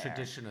there? About the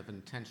tradition of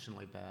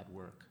intentionally bad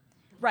work.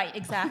 Right,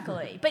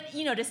 exactly. But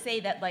to say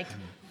that, like,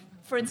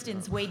 for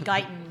instance, Wade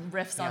Guyton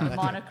riffs on the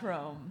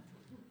monochrome.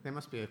 There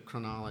must be a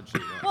chronology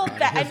there. Well,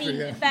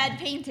 Right? bad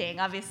painting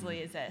obviously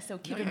is so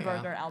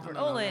Kiebenberger, Albert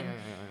Olin.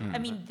 I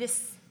mean,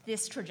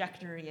 this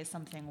trajectory is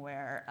something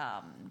where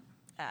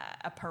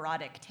a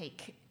parodic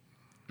take.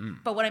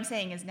 But what I'm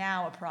saying is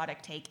now a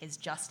parodic take is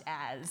just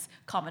as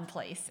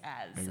commonplace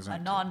as a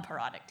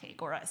non-parodic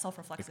take or a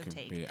self-reflexive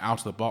take. Be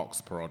out-of-the-box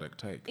parodic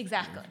take.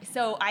 Exactly.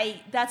 So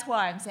that's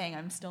why I'm saying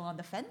I'm still on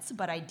the fence,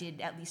 but I did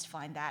at least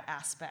find that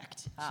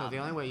aspect. So the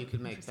only way you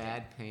could make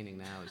bad painting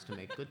now is to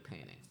make good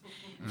painting.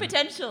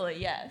 Potentially,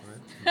 yes.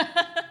 Right?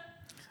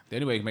 The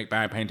only way you can make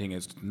bad painting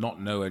is to not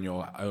know in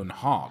your own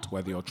heart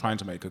whether you're trying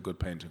to make a good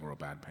painting or a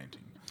bad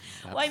painting.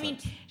 Well, I mean,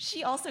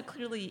 she also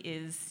clearly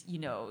is,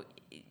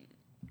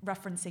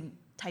 referencing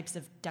types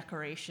of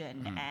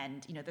decoration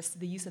and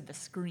the use of the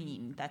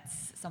screen.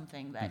 That's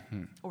something that,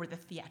 or the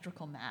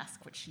theatrical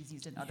mask, which she's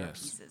used in other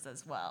pieces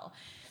as well.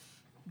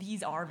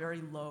 These are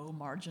very low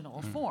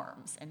marginal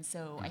forms, and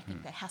so I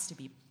think that has to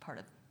be part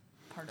of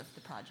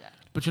the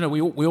project. But we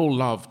all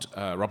loved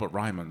Robert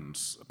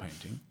Ryman's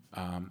painting,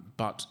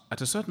 but at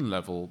a certain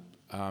level,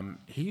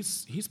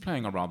 he's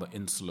playing a rather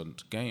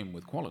insolent game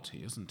with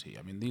quality, isn't he?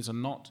 I mean, these are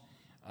not.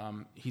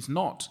 He's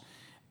not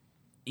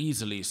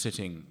easily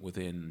sitting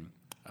within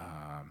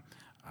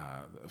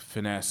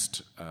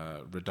finessed,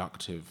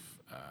 reductive,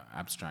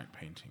 abstract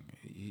painting.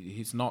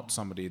 He's not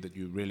somebody that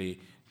you really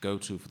go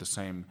to for the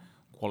same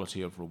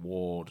quality of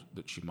reward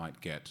that you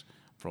might get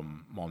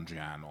from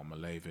Mondrian or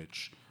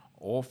Malevich,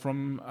 or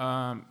from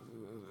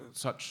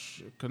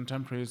such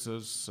contemporaries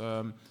as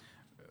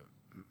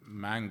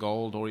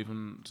Mangold, or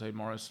even say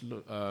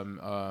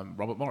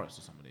Robert Morris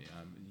or somebody.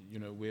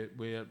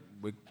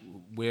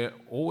 We're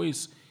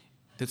always.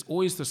 There's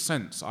always the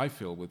sense, I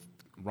feel, with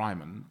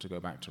Ryman, to go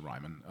back to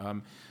Ryman,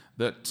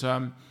 that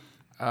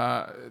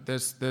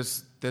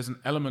there's an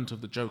element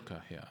of the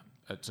Joker here.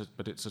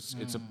 But it's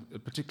a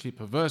particularly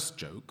perverse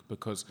joke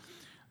because,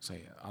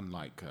 say,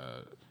 unlike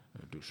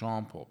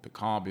Duchamp or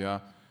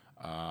Picabia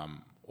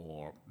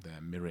or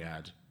their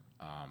myriad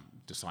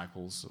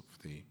disciples of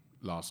the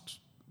last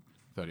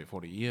 30 or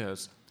 40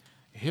 years,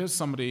 here's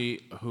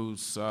somebody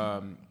whose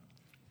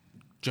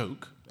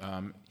joke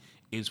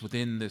is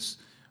within this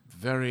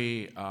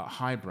very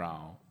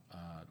highbrow,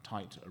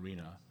 tight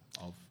arena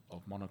of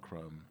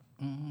monochrome.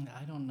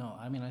 I don't know.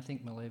 I mean, I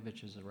think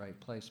Malevich is the right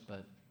place,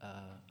 but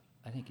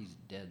I think he's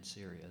dead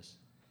serious,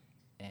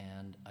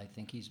 and I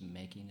think he's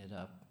making it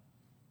up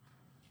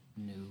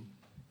new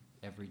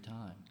every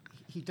time.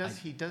 He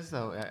does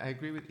though. I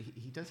agree with.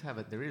 He does have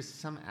it. There is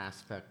some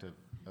aspect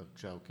of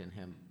joke in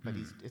him, but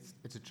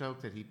it's a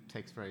joke that he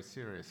takes very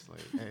seriously.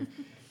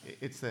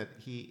 It's that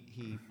he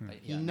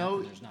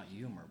knows there's not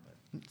humor, but.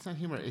 It's not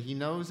humor. He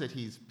knows that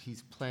he's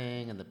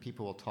playing, and that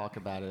people will talk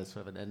about it as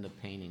sort of an end of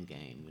painting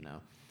game.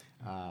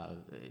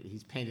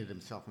 He's painted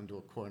himself into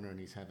a corner, and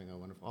he's having a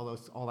wonderful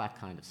all that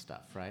kind of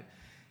stuff, right?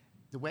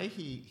 The way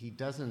he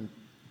doesn't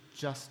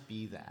just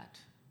be that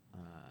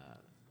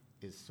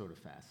is sort of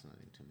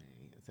fascinating to me.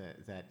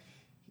 That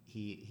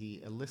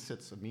he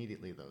elicits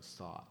immediately those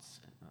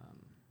thoughts,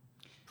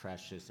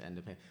 precious end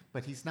of painting,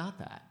 but he's not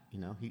that.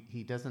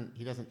 He doesn't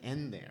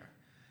end there.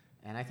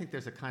 And I think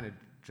there's a kind of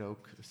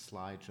joke, a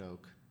sly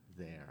joke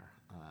there,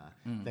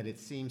 that it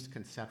seems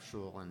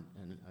conceptual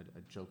and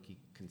a jokey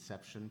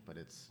conception, but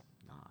it's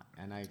not.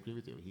 And I agree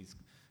with you. He's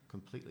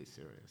completely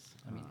serious.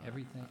 I mean,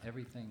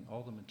 everything,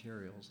 all the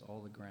materials,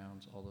 all the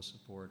grounds, all the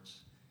supports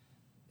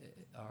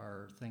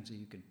are things that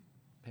you could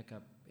pick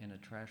up in a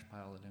trash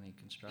pile at any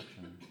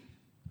construction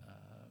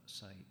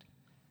site.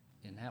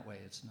 In that way,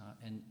 it's not,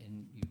 and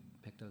you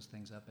pick those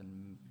things up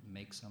and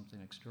make something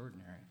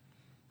extraordinary.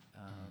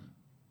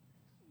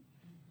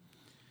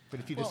 But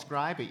if you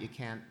describe it, you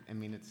can't, I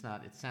mean, it's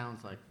not, it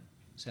sounds like...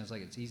 Sounds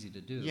like it's easy to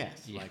do.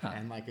 Yes, Yeah.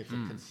 and like it's a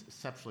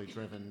conceptually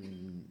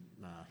driven,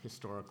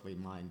 historically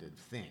minded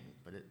thing,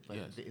 but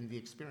in the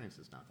experience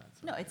it's not that.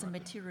 No, it's a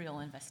material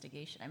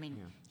investigation. I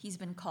mean, he's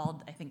been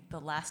called, I think, the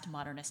last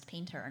modernist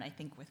painter, and I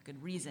think with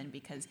good reason,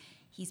 because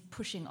he's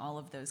pushing all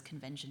of those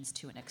conventions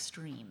to an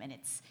extreme. And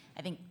it's,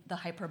 I think, the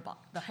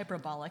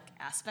hyperbolic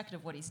aspect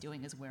of what he's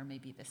doing is where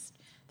maybe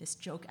this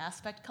joke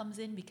aspect comes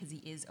in, because he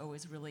is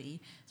always really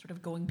sort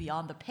of going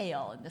beyond the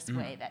pale in this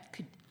way that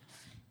could,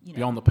 you know,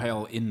 Beyond the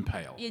pale, in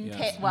pale.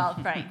 Well,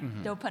 right,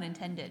 no pun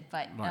intended,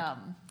 but Right.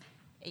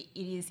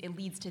 it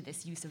leads to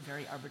this use of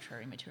very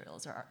arbitrary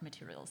materials or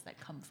materials that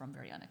come from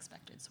very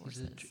unexpected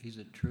sources. He's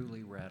a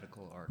truly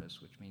radical artist,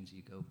 which means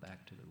you go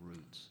back to the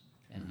roots.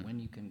 And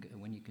when you can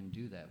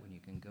do that, when you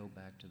can go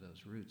back to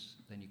those roots,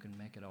 then you can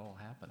make it all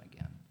happen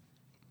again.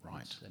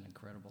 Right. It's an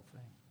incredible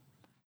thing.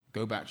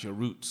 Go back to your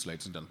roots,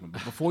 ladies and gentlemen.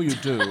 But before you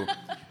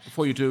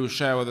do,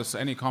 share with us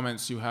any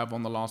comments you have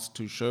on the last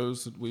two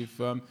shows that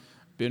we've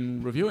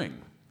been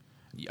reviewing.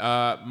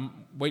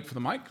 Wait for the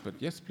mic, but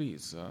yes,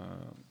 please.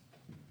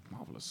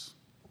 Marvelous.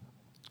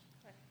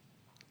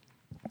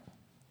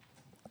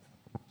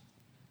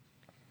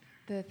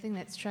 The thing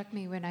that struck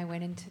me when I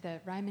went into the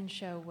Ryman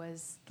show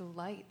was the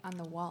light on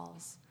the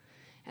walls,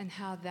 and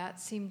how that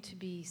seemed to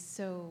be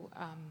so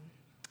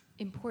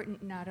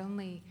important, not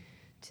only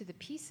to the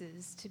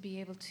pieces, to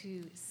be able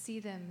to see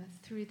them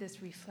through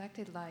this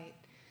reflected light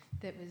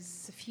that was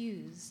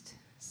suffused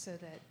so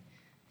that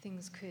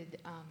things could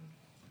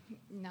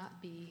not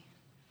be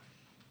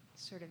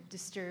sort of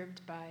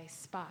disturbed by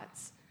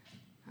spots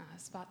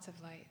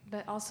of light,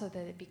 but also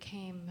that it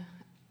became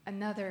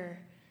another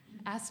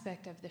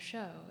aspect of the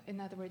show. In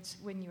other words,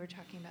 when you were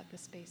talking about the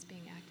space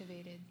being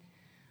activated,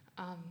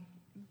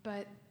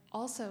 but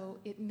also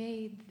it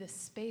made the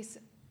space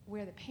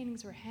where the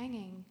paintings were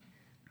hanging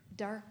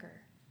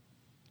darker.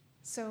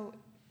 So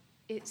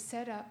it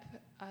set up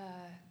a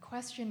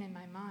question in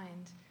my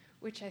mind,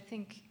 which I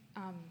think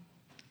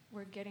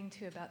we're getting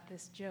to about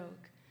this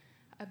joke,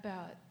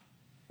 about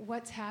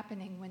what's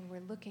happening when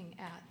we're looking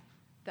at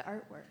the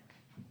artwork.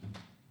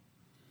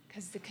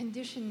 Because the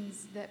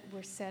conditions that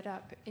were set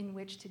up in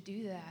which to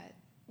do that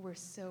were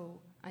so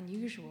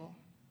unusual.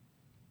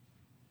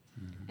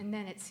 Mm-hmm. And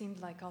then it seemed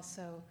like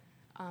also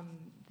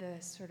the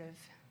sort of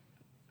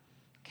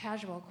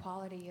casual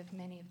quality of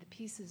many of the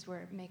pieces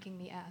were making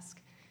me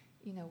ask,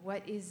 you know,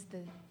 what is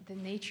the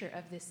nature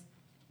of this,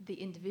 the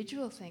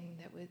individual thing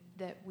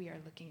that we are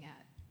looking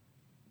at?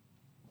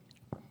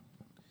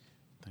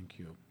 Thank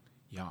you.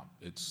 Yeah,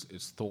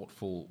 it's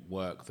thoughtful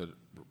work that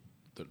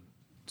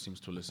seems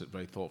to elicit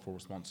very thoughtful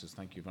responses.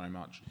 Thank you very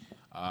much.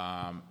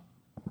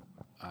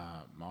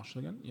 Marshall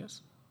again,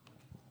 yes?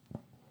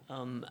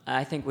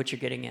 I think what you're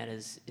getting at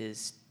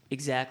is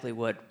exactly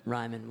what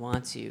Ryman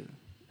wants you,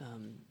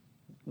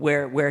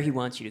 where he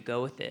wants you to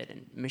go with it.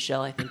 And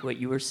Michelle, I think what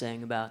you were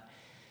saying about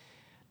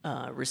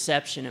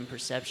reception and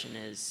perception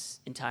is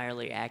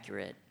entirely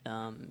accurate.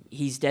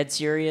 He's dead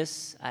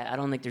serious. I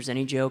don't think there's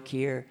any joke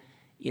here.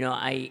 You know,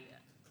 I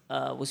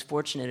was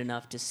fortunate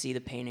enough to see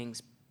the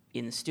paintings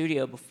in the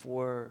studio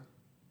before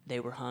they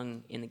were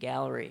hung in the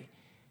gallery.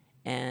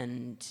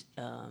 And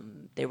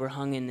they were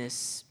hung in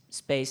this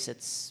space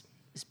that's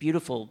this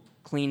beautiful,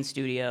 clean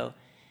studio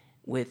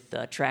with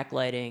track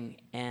lighting.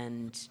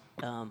 And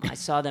I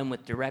saw them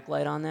with direct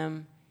light on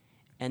them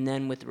and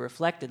then with the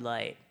reflected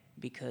light,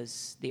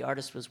 because the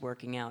artist was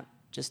working out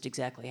just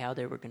exactly how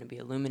they were going to be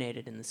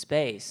illuminated in the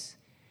space.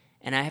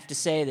 And I have to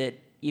say that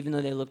even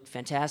though they looked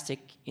fantastic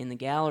in the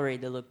gallery,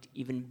 they looked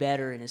even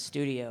better in his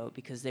studio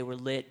because they were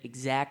lit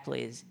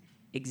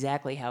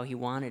exactly how he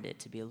wanted it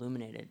to be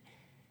illuminated.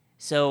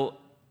 So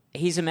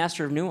he's a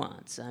master of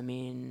nuance. I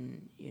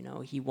mean, you know,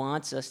 he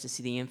wants us to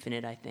see the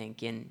infinite, I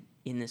think, in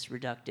this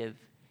reductive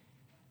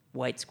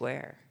white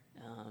square.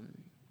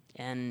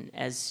 And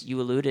as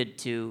you alluded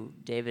to,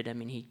 David, I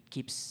mean, he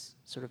keeps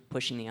sort of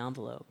pushing the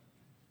envelope.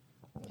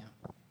 Yeah.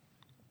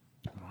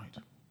 Right.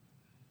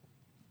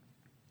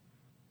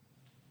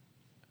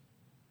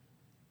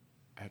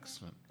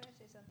 Excellent. Can I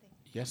say something?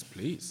 Yes,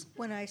 please.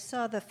 When I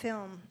saw the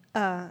film,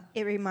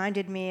 it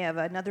reminded me of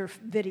another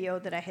video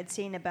that I had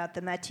seen about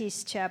the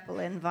Matisse Chapel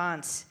in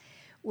Vence,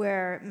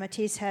 where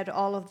Matisse had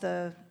all of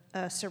the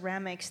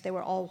ceramics, they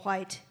were all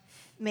white,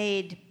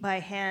 made by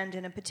hand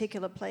in a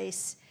particular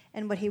place.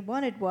 And what he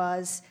wanted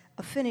was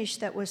a finish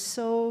that was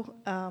so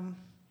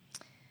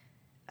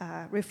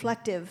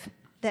reflective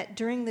that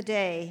during the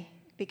day,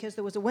 because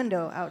there was a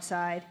window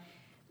outside,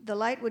 the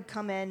light would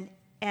come in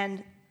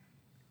and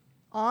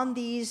on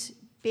these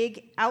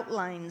big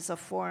outlines of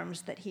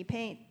forms that he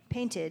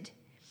painted,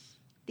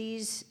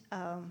 these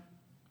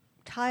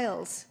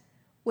tiles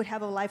would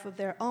have a life of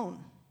their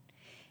own.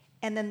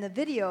 And then the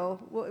video,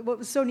 what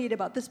was so neat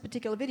about this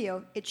particular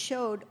video, it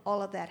showed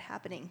all of that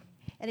happening.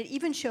 And it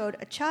even showed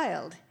a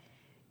child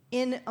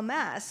in a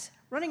mass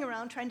running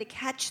around trying to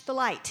catch the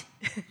light.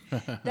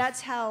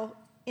 That's how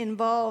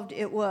involved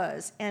it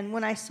was. And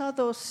when I saw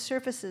those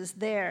surfaces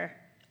there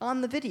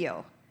on the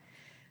video,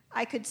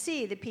 I could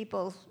see the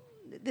people,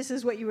 this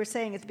is what you were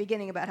saying at the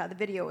beginning about how the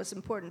video was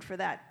important for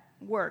that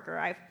work, or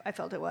I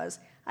felt it was.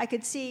 I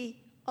could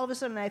see, all of a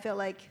sudden I felt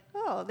like,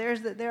 oh, there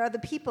are the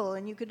people,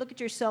 and you could look at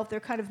yourself, they're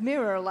kind of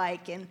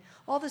mirror-like, and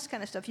all this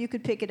kind of stuff. You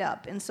could pick it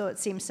up, and so it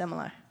seems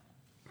similar.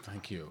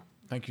 Thank you.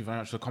 Thank you very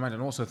much for the comment,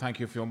 and also thank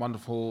you for your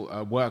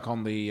wonderful work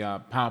on the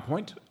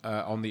PowerPoint,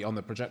 on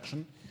the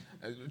projection.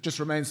 It just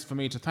remains for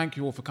me to thank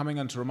you all for coming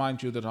and to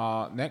remind you that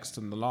our next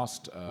and the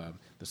last,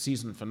 the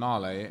season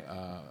finale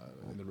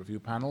in the review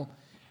panel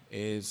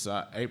is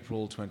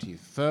April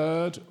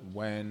 23rd,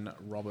 when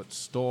Robert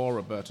Storr,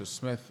 Roberta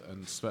Smith,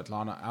 and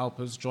Svetlana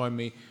Alpers join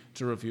me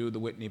to review the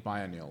Whitney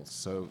Biennials.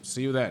 So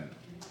see you then.